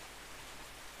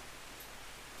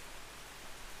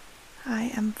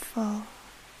 I am full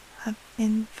of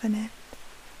infinite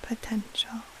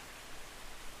potential.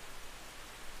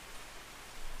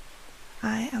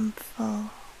 I am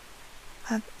full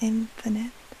of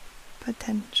infinite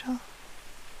potential.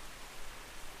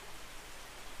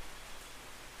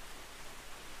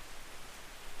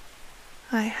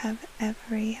 I have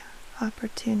every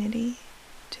opportunity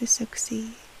to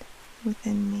succeed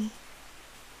within me.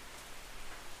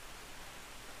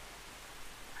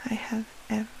 I have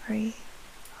every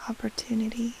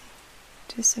opportunity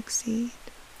to succeed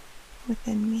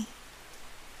within me.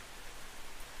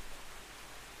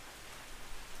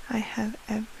 I have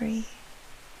every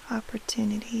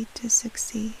opportunity to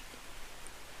succeed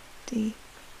deep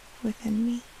within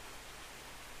me.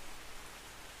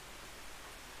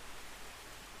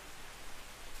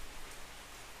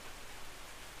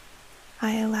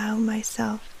 I allow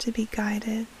myself to be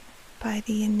guided by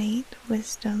the innate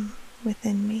wisdom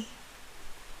within me.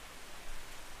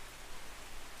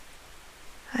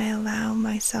 I allow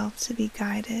myself to be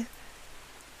guided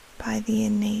by the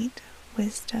innate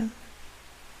wisdom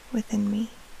within me.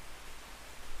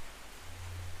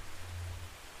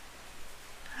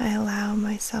 I allow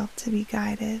myself to be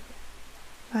guided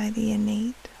by the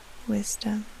innate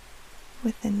wisdom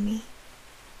within me.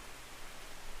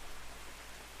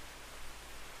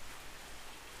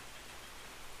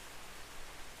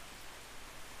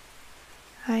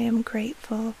 I am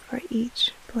grateful for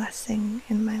each blessing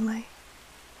in my life.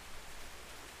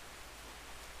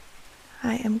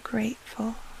 I am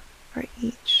grateful for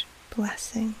each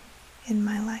blessing in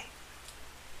my life.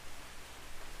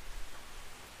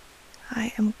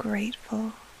 I am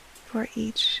grateful for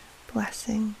each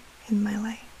blessing in my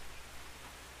life.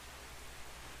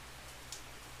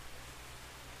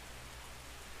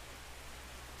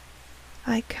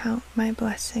 I count my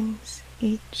blessings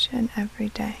each and every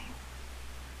day.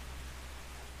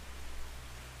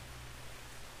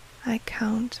 I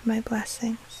count my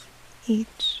blessings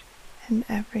each and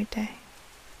every day.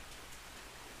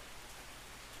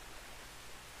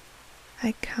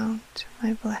 I count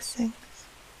my blessings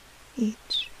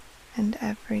each and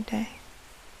every day.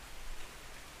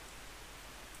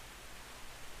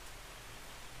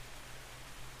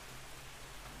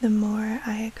 The more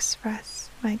I express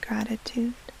my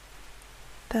gratitude,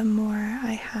 the more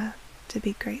I have to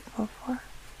be grateful for.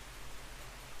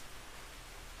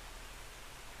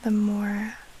 The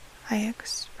more I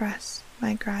express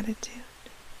my gratitude,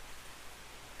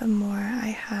 the more I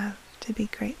have to be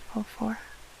grateful for.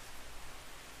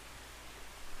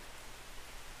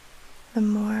 The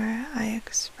more I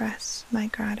express my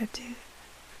gratitude,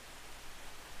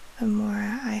 the more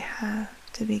I have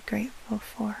to be grateful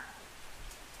for.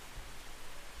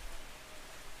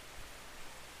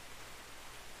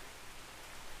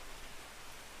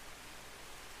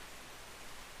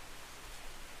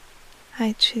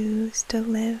 I choose to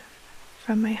live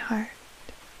from my heart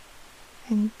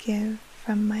and give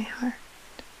from my heart.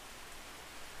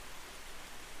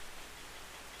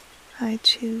 I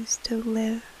choose to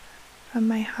live from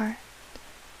my heart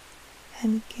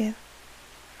and give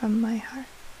from my heart.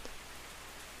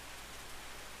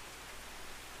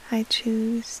 I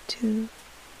choose to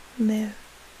live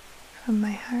from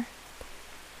my heart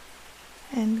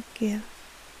and give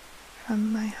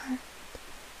from my heart.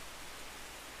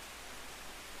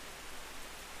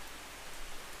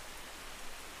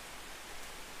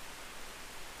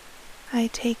 I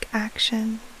take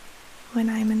action when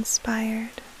I'm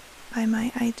inspired by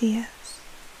my ideas.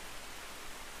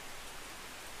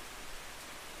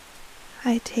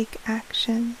 I take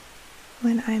action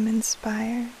when I'm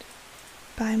inspired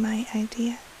by my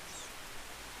ideas.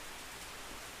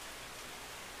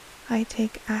 I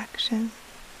take action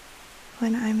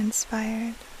when I'm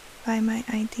inspired by my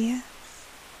ideas.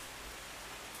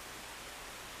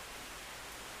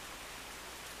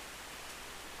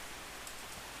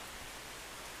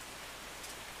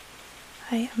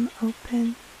 I am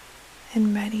open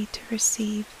and ready to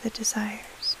receive the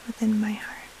desires within my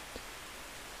heart.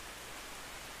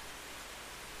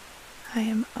 I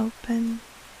am open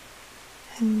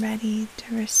and ready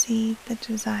to receive the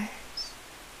desires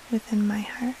within my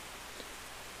heart.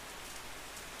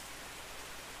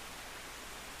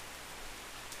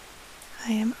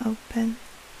 I am open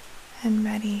and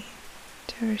ready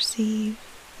to receive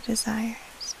the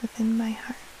desires within my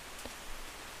heart.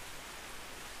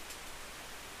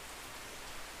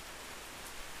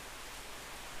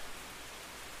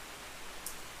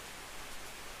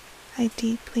 I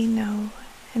deeply know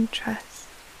and trust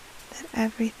that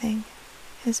everything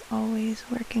is always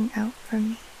working out for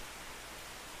me.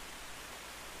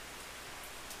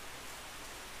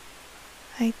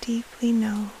 I deeply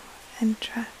know and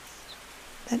trust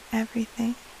that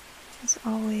everything is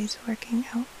always working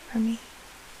out for me.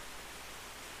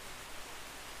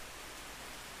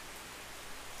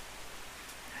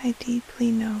 I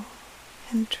deeply know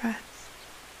and trust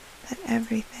that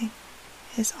everything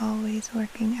is always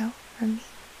working out for me.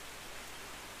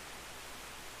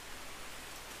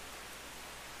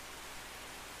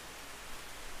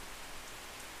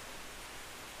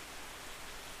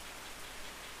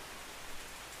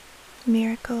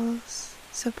 Miracles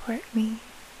support me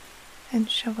and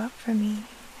show up for me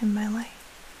in my life.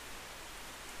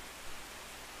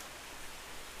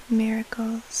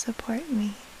 Miracles support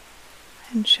me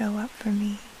and show up for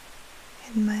me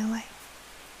in my life.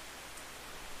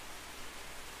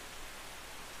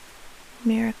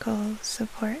 Miracles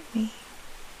support me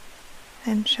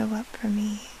and show up for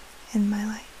me in my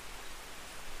life.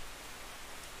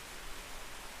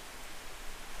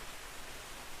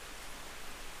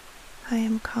 I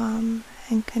am calm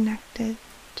and connected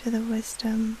to the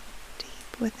wisdom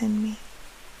deep within me.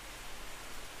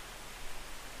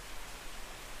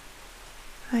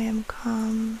 I am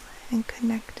calm and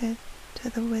connected to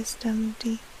the wisdom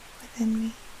deep within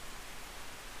me.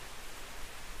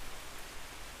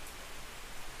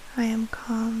 I am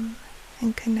calm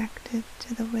and connected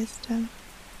to the wisdom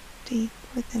deep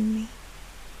within me.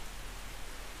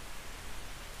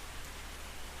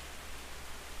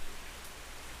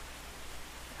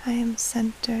 I am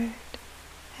centered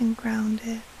and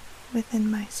grounded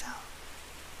within myself.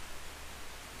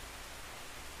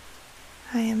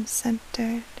 I am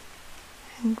centered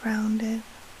and grounded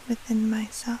within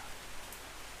myself.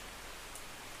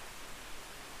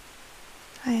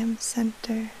 I am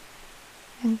centered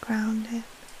and grounded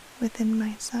within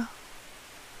myself.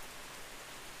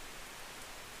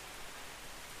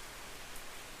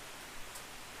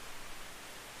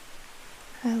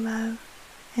 I love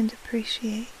and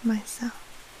appreciate myself.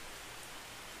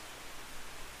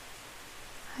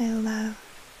 I love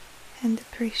and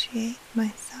appreciate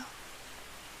myself.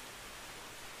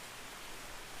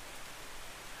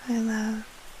 I love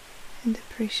and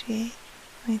appreciate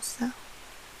myself.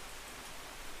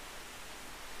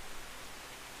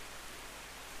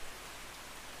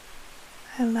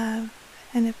 I love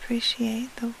and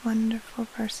appreciate the wonderful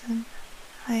person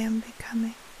I am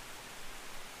becoming.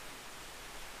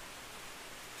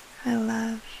 I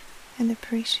love and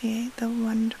appreciate the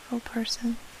wonderful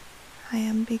person I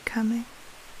am becoming.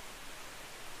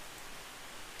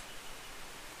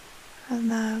 I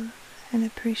love and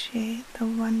appreciate the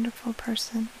wonderful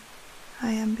person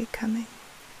I am becoming.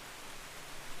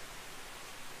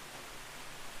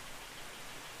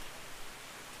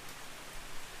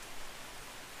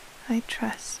 I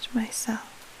trust myself.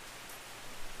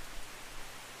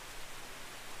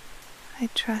 I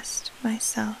trust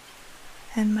myself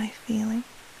and my feelings.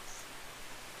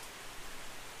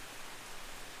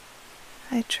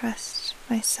 I trust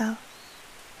myself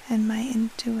and my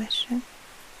intuition.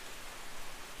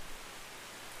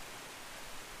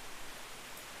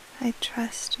 I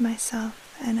trust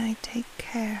myself and I take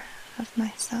care of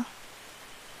myself.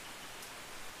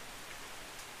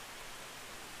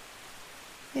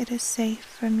 It is safe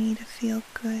for me to feel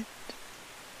good.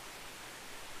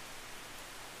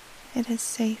 It is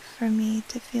safe for me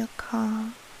to feel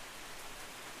calm.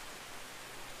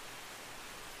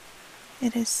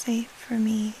 It is safe for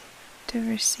me to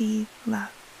receive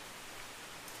love.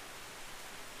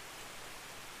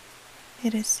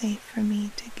 It is safe for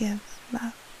me to give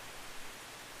love.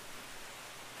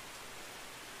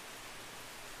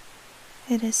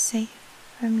 It is safe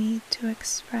for me to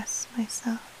express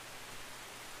myself.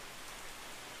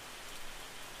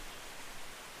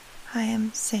 I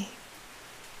am safe.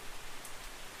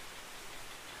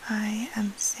 I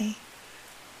am safe.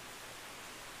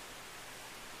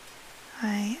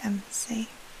 I am safe.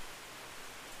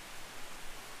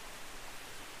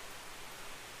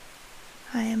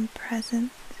 I am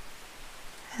present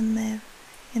and live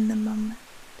in the moment.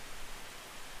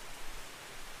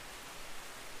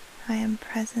 I am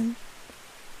present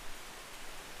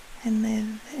and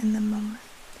live in the moment.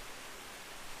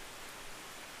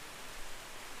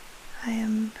 I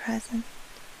am present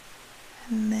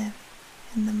and live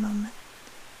in the moment.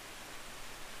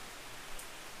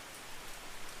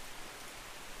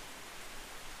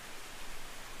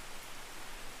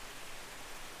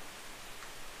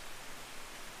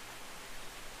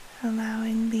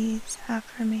 Allowing these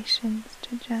affirmations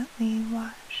to gently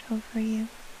wash over you.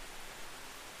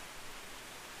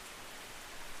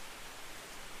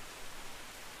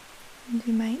 And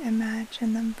you might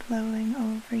imagine them flowing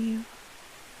over you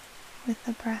with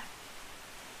the breath.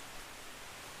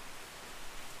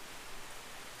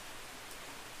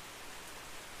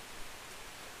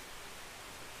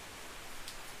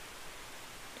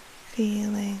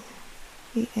 Feeling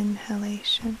the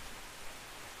inhalation,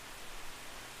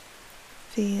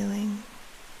 feeling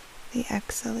the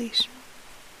exhalation.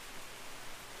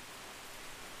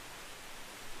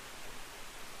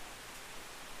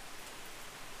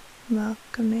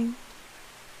 Welcoming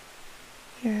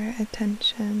your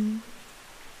attention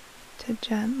to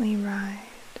gently ride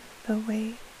the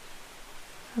wave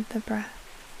of the breath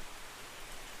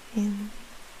in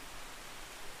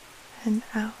and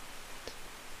out.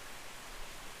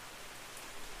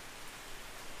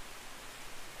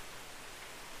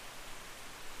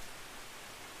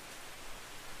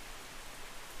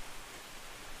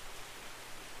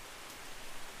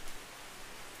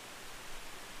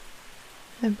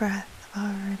 The breath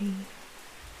already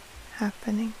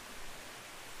happening.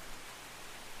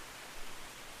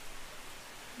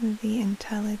 The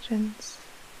intelligence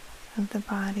of the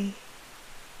body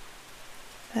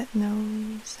that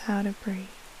knows how to breathe.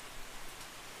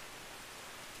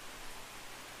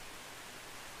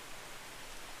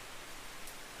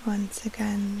 Once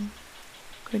again,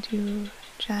 could you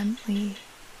gently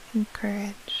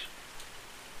encourage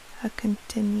a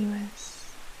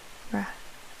continuous breath?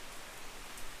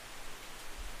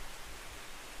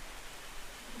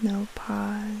 No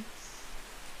pause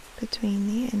between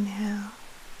the inhale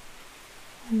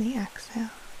and the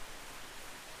exhale.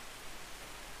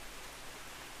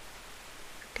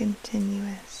 A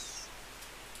continuous,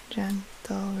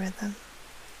 gentle rhythm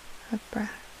of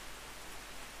breath.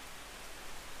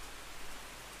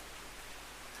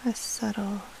 A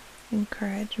subtle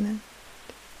encouragement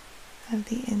of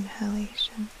the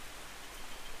inhalation.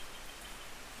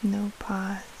 No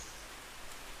pause,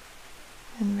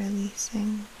 and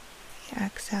releasing the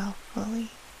exhale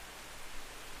fully,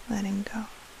 letting go.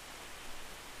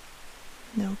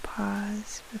 No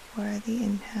pause before the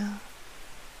inhale.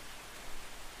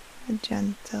 A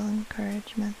gentle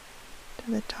encouragement to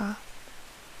the top.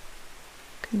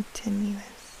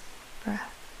 Continuous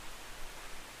breath.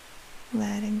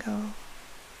 Letting go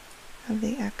of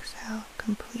the exhale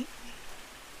completely.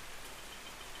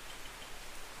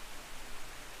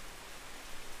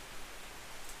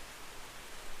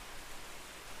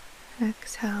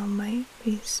 Exhale might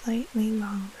be slightly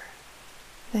longer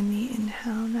than the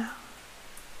inhale now,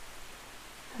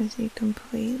 as you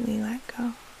completely let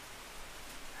go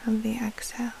of the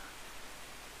exhale,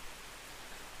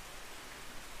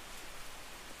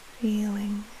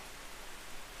 feeling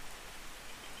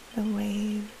the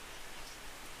wave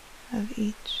of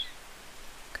each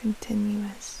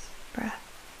continuous breath.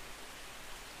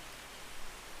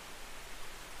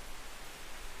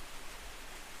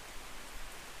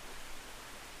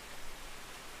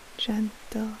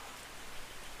 Gentle,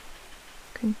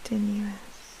 continuous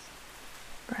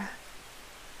breath.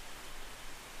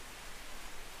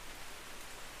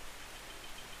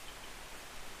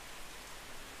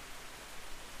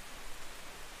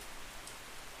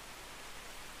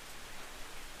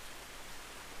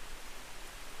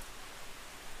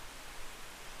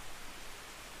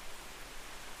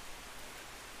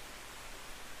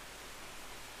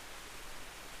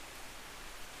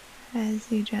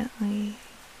 As you gently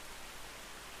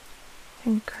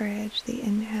encourage the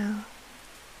inhale,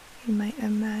 you might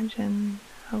imagine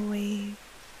a wave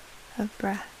of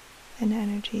breath and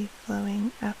energy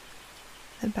flowing up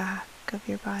the back of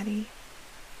your body,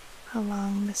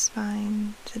 along the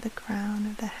spine to the crown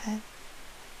of the head.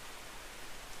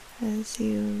 As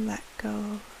you let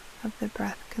go of the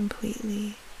breath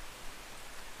completely,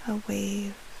 a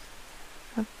wave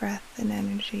of breath and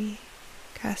energy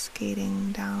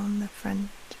cascading down the front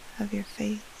of your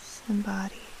face and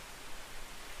body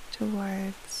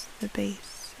towards the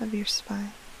base of your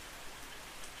spine.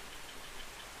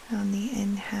 On the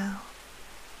inhale,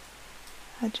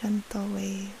 a gentle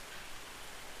wave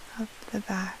up the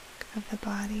back of the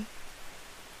body.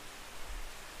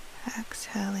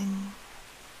 Exhaling,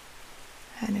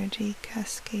 energy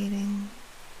cascading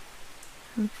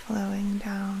and flowing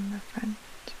down the front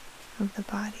of the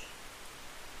body.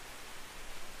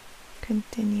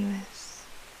 Continuous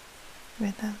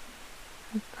rhythm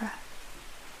of breath.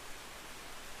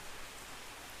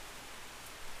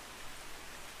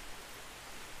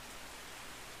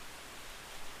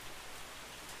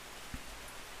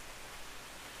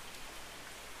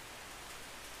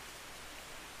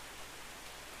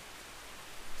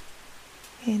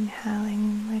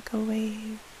 Inhaling like a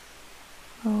wave,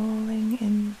 rolling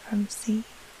in from sea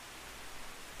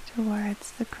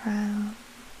towards the crown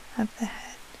of the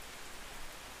head.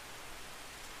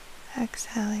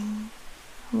 Exhaling,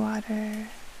 water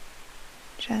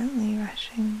gently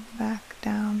rushing back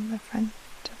down the front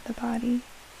of the body.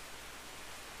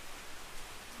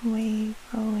 Wave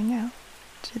rolling out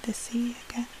to the sea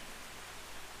again.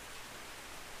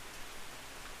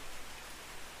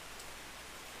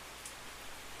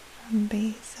 From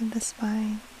base of the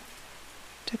spine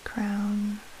to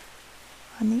crown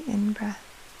on the in-breath,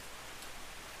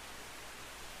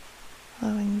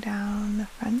 flowing down the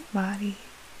front body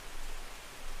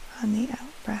on the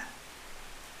out-breath.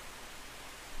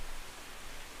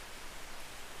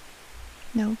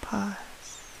 No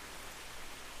pause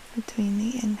between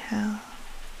the inhale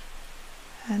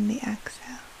and the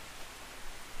exhale.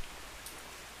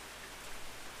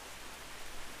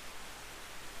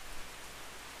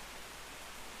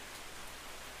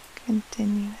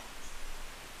 Continuous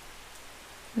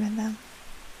rhythm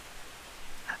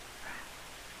of breath.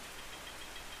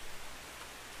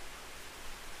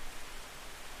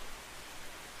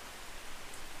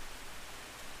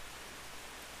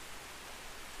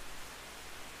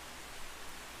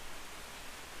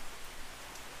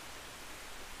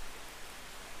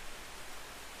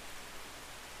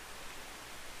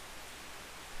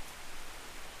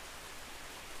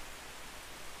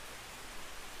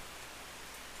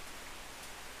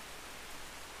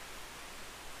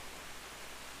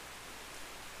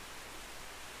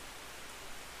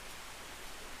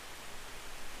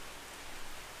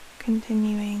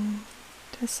 continuing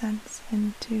to sense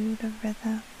into the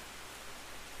rhythm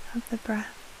of the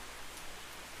breath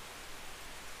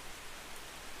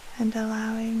and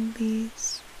allowing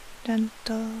these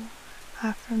gentle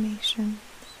affirmations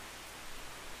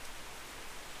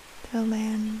to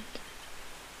land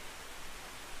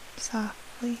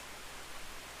softly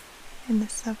in the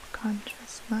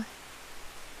subconscious mind.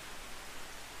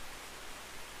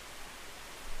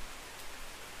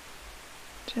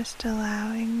 Just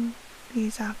allowing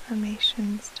these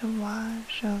affirmations to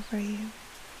wash over you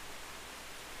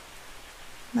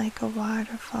like a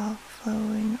waterfall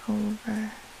flowing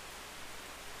over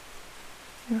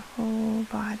your whole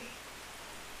body.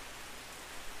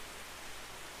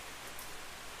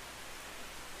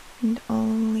 And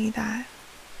only that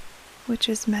which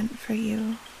is meant for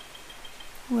you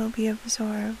will be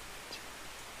absorbed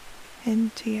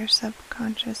into your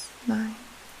subconscious mind.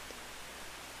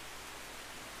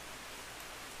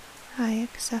 I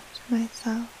accept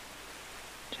myself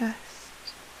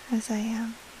just as I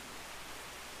am.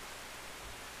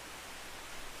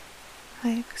 I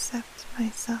accept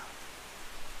myself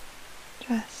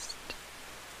just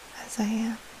as I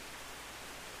am.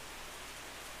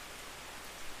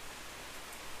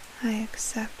 I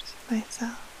accept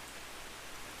myself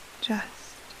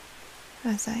just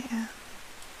as I am.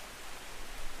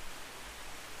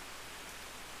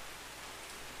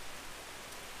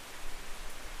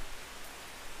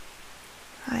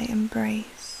 I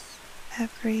embrace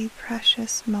every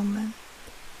precious moment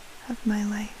of my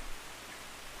life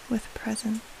with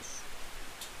presence.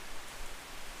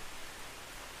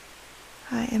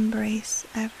 I embrace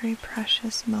every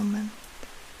precious moment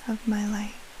of my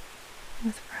life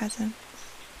with presence.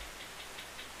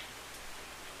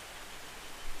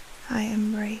 I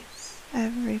embrace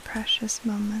every precious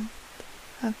moment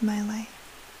of my life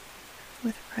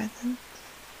with presence.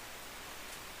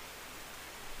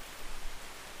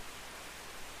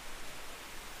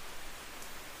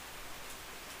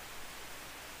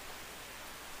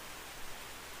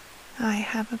 I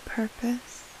have a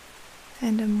purpose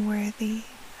and am worthy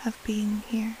of being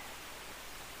here.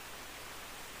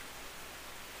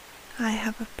 I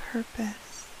have a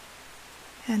purpose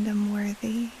and am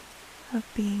worthy of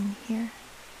being here.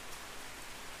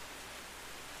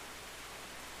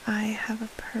 I have a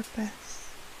purpose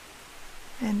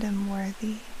and am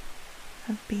worthy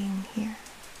of being here.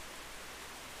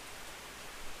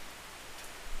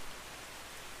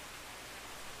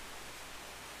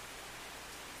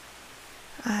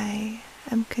 I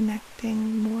am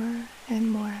connecting more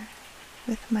and more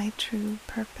with my true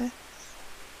purpose.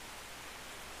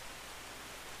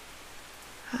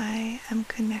 I am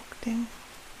connecting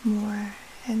more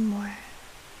and more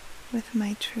with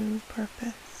my true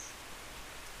purpose.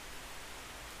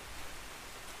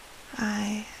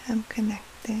 I am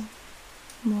connecting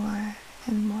more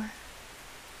and more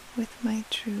with my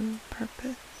true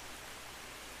purpose.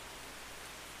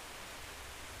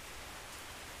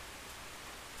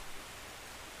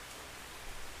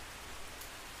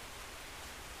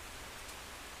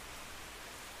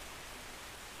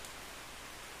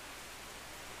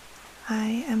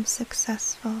 I am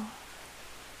successful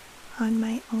on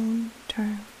my own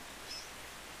terms.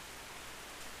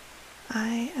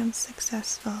 I am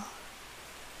successful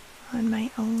on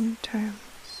my own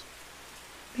terms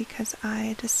because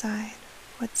I decide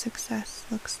what success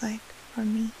looks like for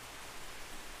me.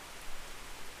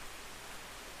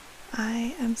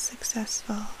 I am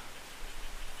successful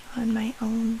on my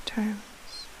own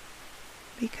terms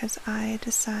because I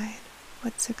decide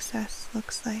what success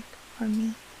looks like for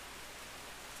me.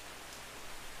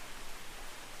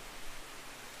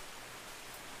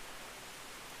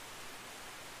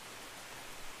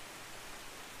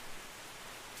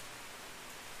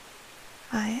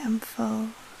 I am full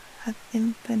of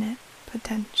infinite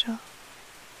potential.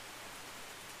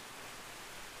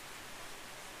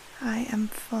 I am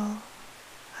full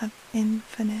of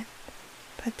infinite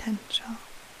potential.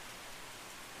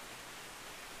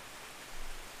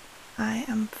 I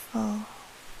am full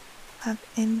of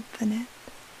infinite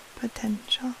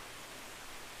potential.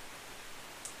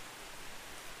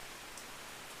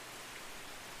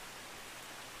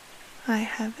 I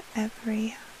have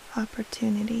every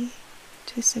opportunity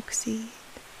to succeed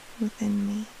within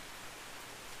me.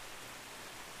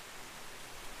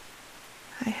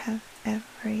 I have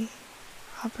every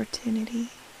opportunity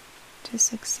to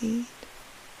succeed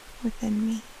within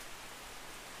me.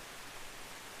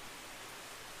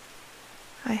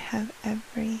 I have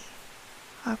every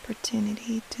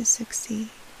opportunity to succeed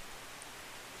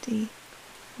deep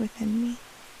within me.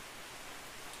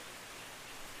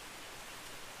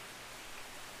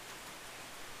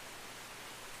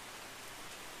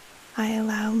 I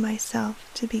allow myself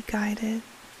to be guided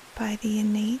by the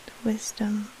innate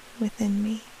wisdom within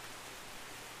me.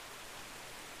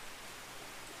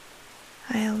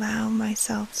 I allow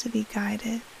myself to be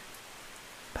guided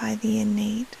by the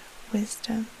innate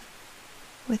wisdom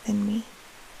within me.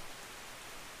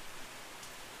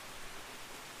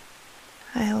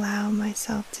 I allow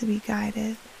myself to be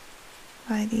guided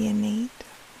by the innate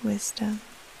wisdom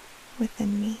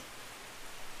within me.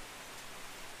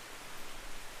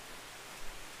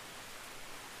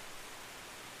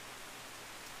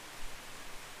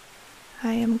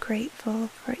 I am grateful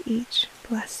for each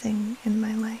blessing in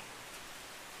my life.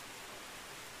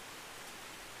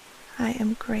 I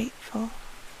am grateful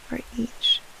for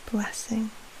each blessing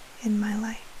in my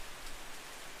life.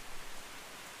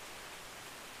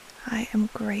 I am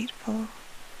grateful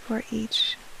for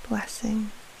each blessing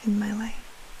in my life.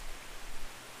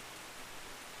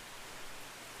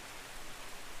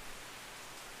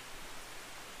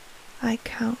 I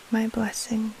count my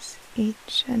blessings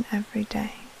each and every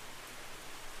day.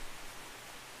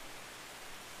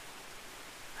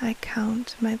 I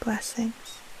count my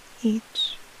blessings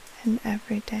each and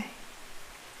every day.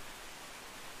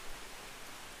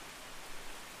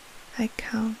 I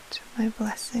count my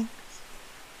blessings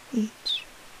each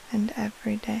and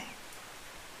every day.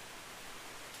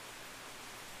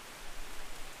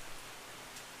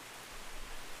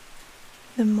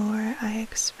 The more I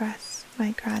express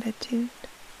my gratitude,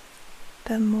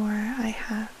 the more I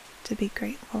have to be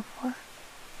grateful for.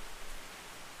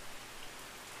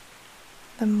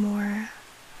 The more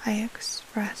I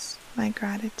express my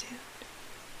gratitude,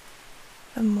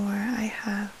 the more I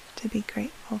have to be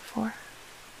grateful for.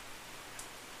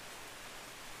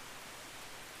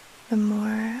 The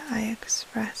more I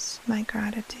express my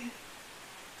gratitude,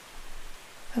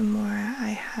 the more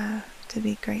I have to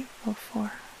be grateful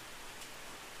for.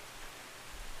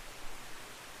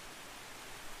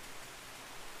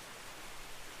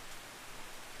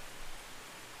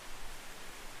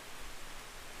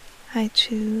 I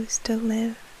choose to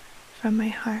live from my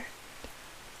heart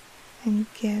and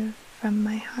give from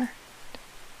my heart.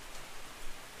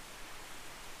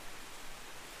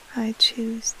 I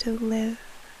choose to live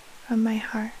from my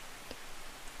heart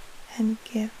and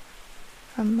give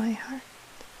from my heart.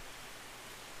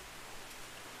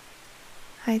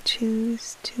 I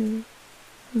choose to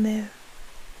live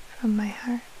from my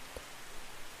heart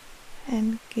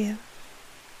and give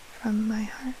from my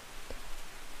heart.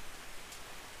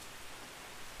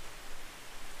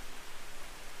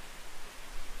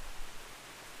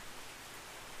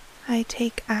 I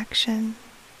take action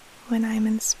when I'm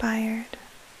inspired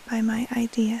by my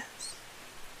ideas.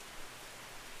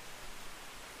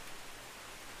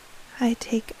 I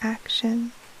take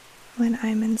action when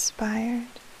I'm inspired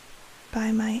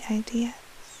by my ideas.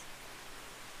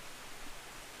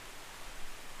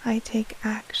 I take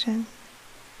action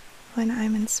when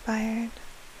I'm inspired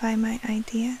by my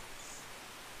ideas.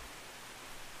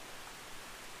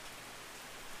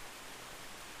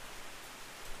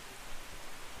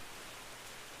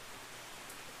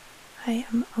 I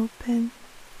am open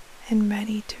and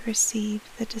ready to receive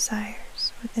the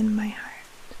desires within my heart.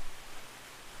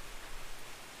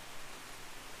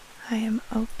 I am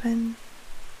open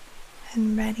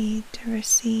and ready to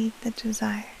receive the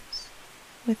desires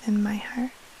within my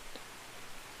heart.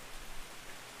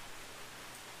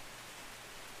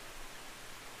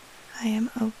 I am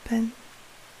open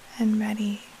and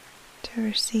ready to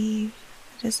receive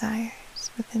the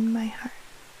desires within my heart.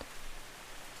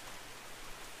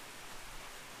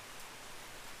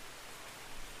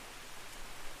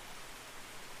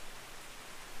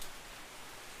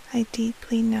 I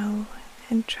deeply know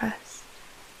and trust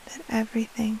that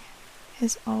everything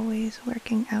is always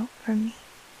working out for me.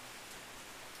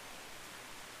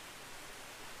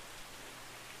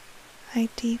 I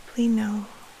deeply know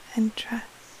and trust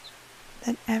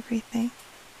that everything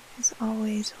is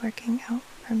always working out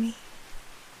for me.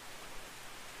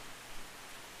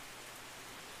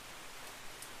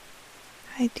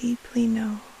 I deeply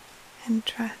know and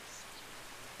trust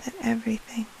that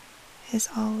everything is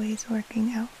always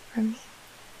working out for me.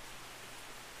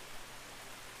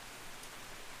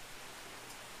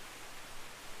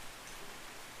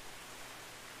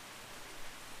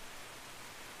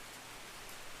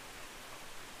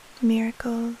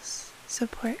 Miracles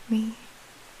support me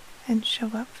and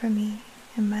show up for me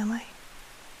in my life.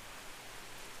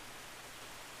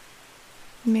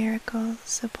 Miracles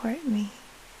support me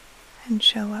and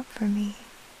show up for me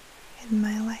in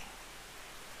my life.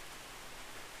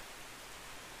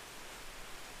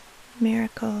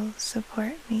 Miracles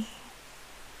support me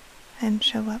and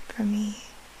show up for me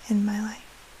in my life.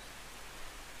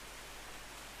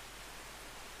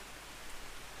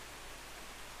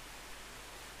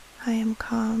 I am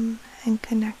calm and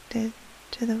connected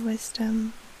to the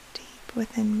wisdom deep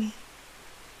within me.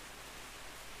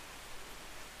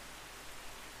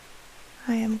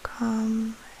 I am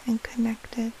calm and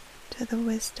connected to the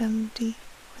wisdom deep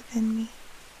within me.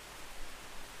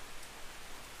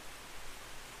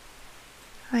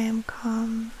 I am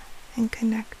calm and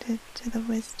connected to the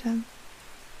wisdom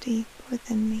deep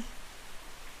within me.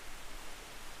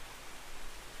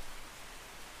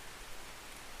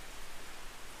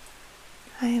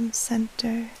 I am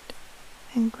centered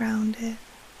and grounded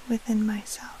within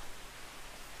myself.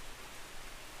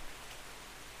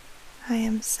 I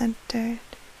am centered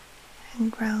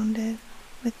and grounded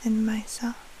within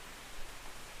myself.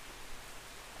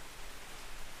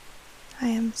 I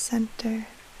am centered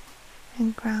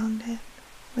and grounded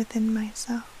within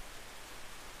myself.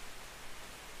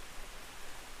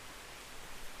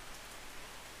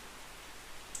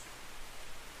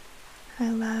 I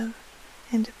love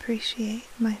and appreciate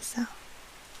myself.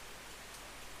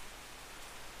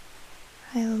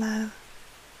 I love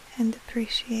and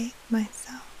appreciate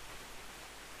myself.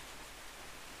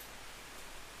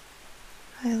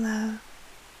 I love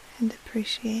and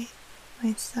appreciate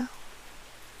myself.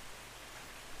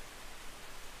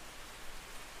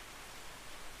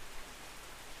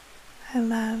 I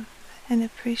love and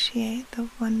appreciate the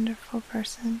wonderful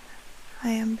person I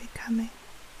am becoming.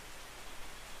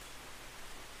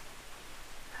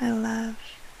 I love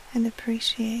and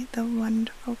appreciate the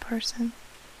wonderful person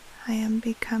I am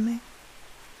becoming.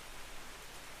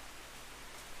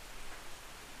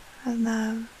 I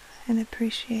love and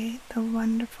appreciate the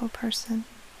wonderful person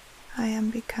I am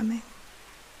becoming.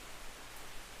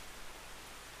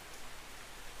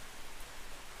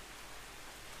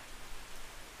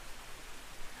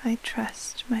 I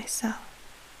trust myself.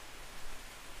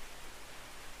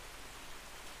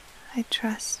 I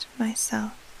trust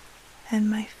myself and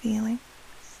my feelings.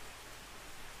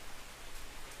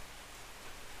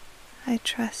 I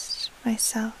trust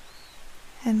myself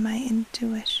and my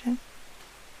intuition.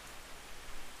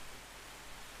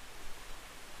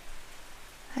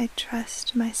 I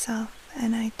trust myself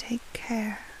and I take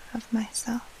care of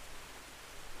myself.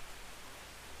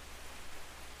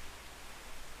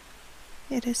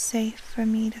 It is safe for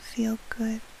me to feel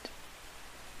good.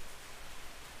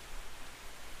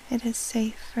 It is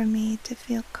safe for me to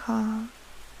feel calm.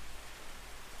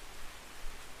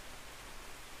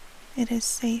 It is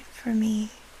safe for me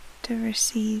to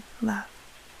receive love.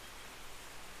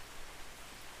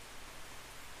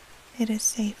 It is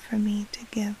safe for me to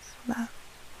give love.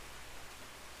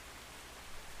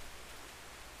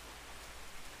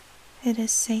 It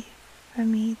is safe for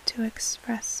me to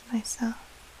express myself.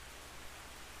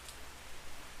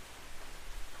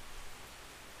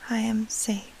 I am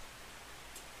safe.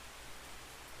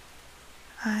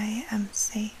 I am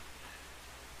safe.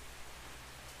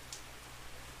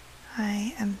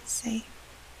 I am safe.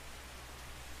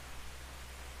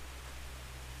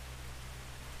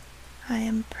 I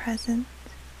am present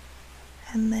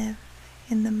and live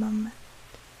in the moment.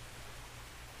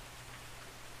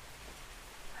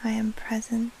 I am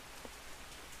present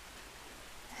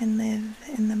and live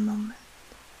in the moment.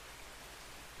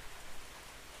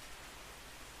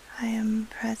 I am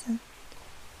present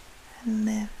and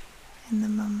live in the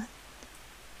moment.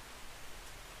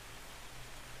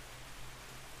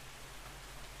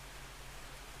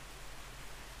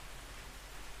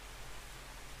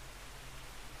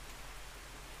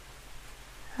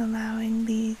 Allowing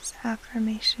these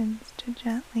affirmations to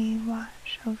gently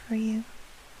wash over you.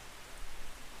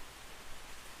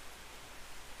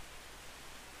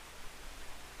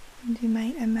 And you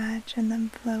might imagine them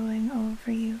flowing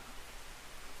over you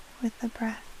with the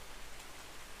breath.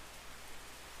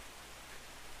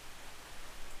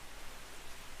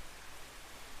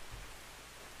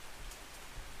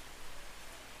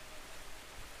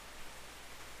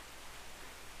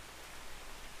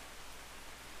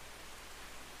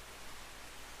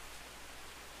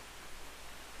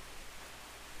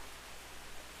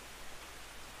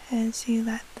 As you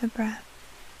let the breath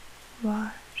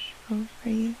wash over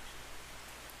you,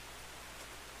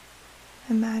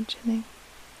 imagining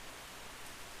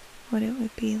what it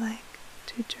would be like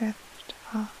to drift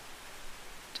off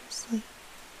to sleep.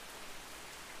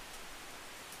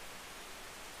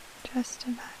 Just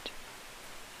imagine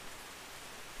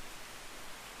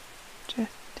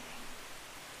drifting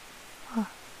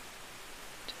off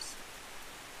to sleep.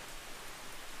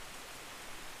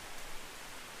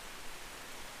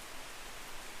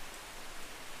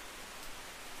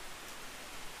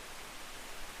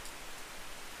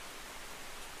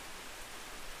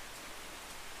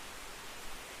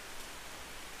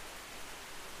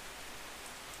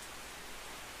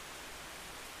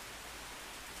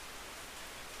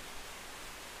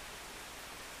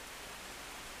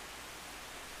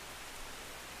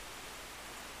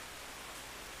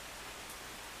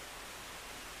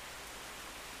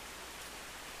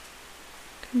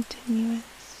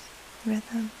 continuous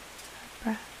rhythm of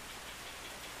breath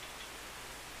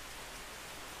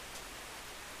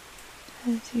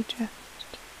as you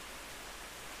drift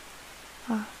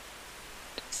off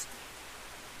to sleep.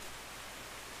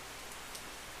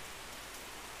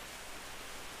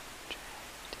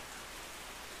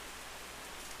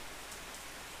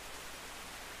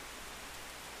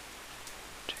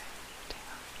 Drifting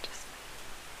off to sleep.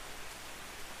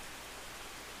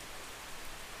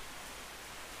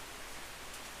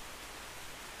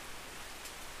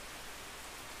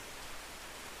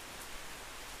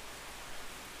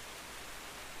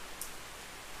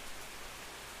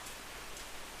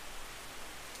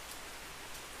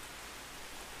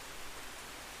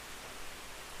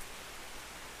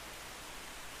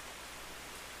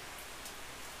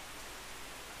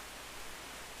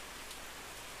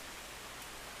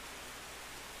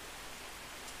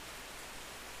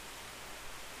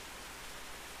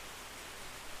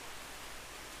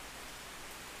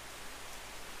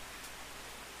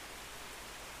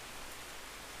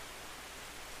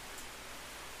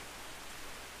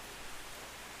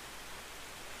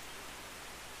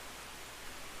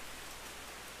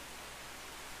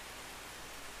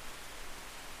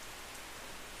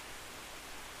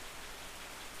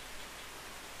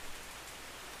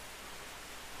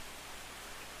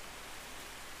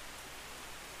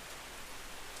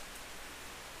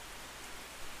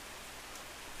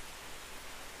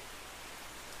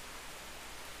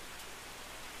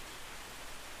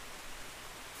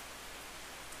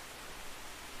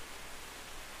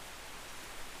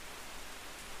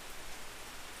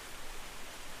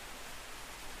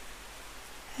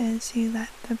 As you let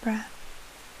the breath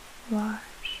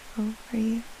wash over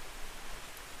you,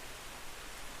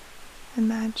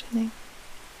 imagining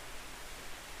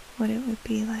what it would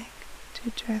be like to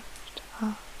drift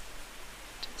off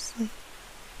to sleep.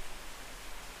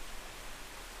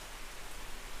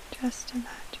 Just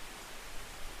imagine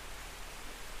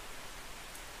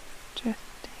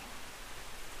drifting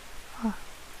off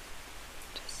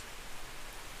to sleep.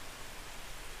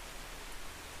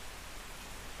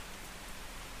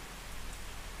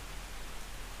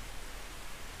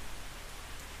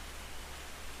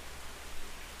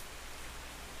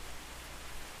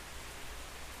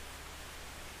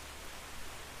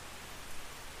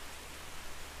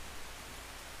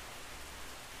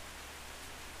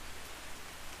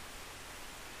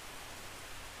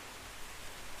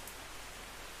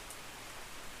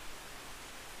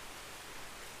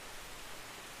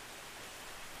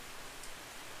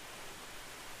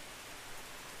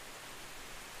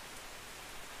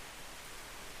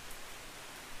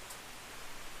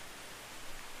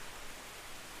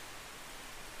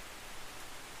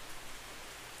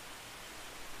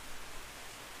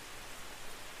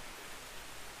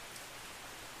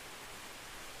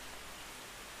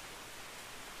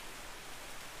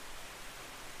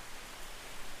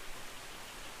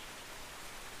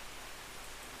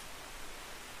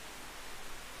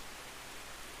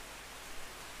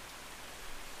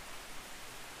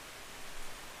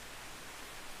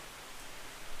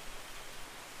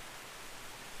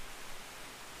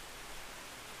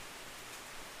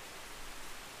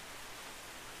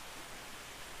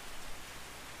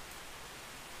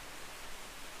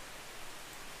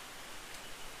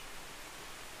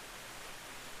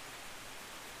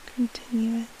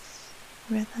 Continuous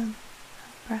rhythm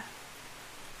of breath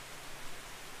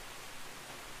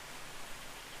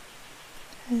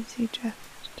as you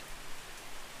drift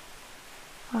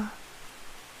off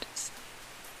to sleep.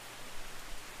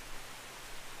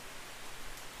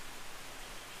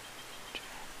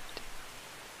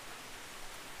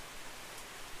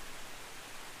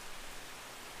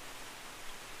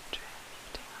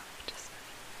 Drifting off to sleep.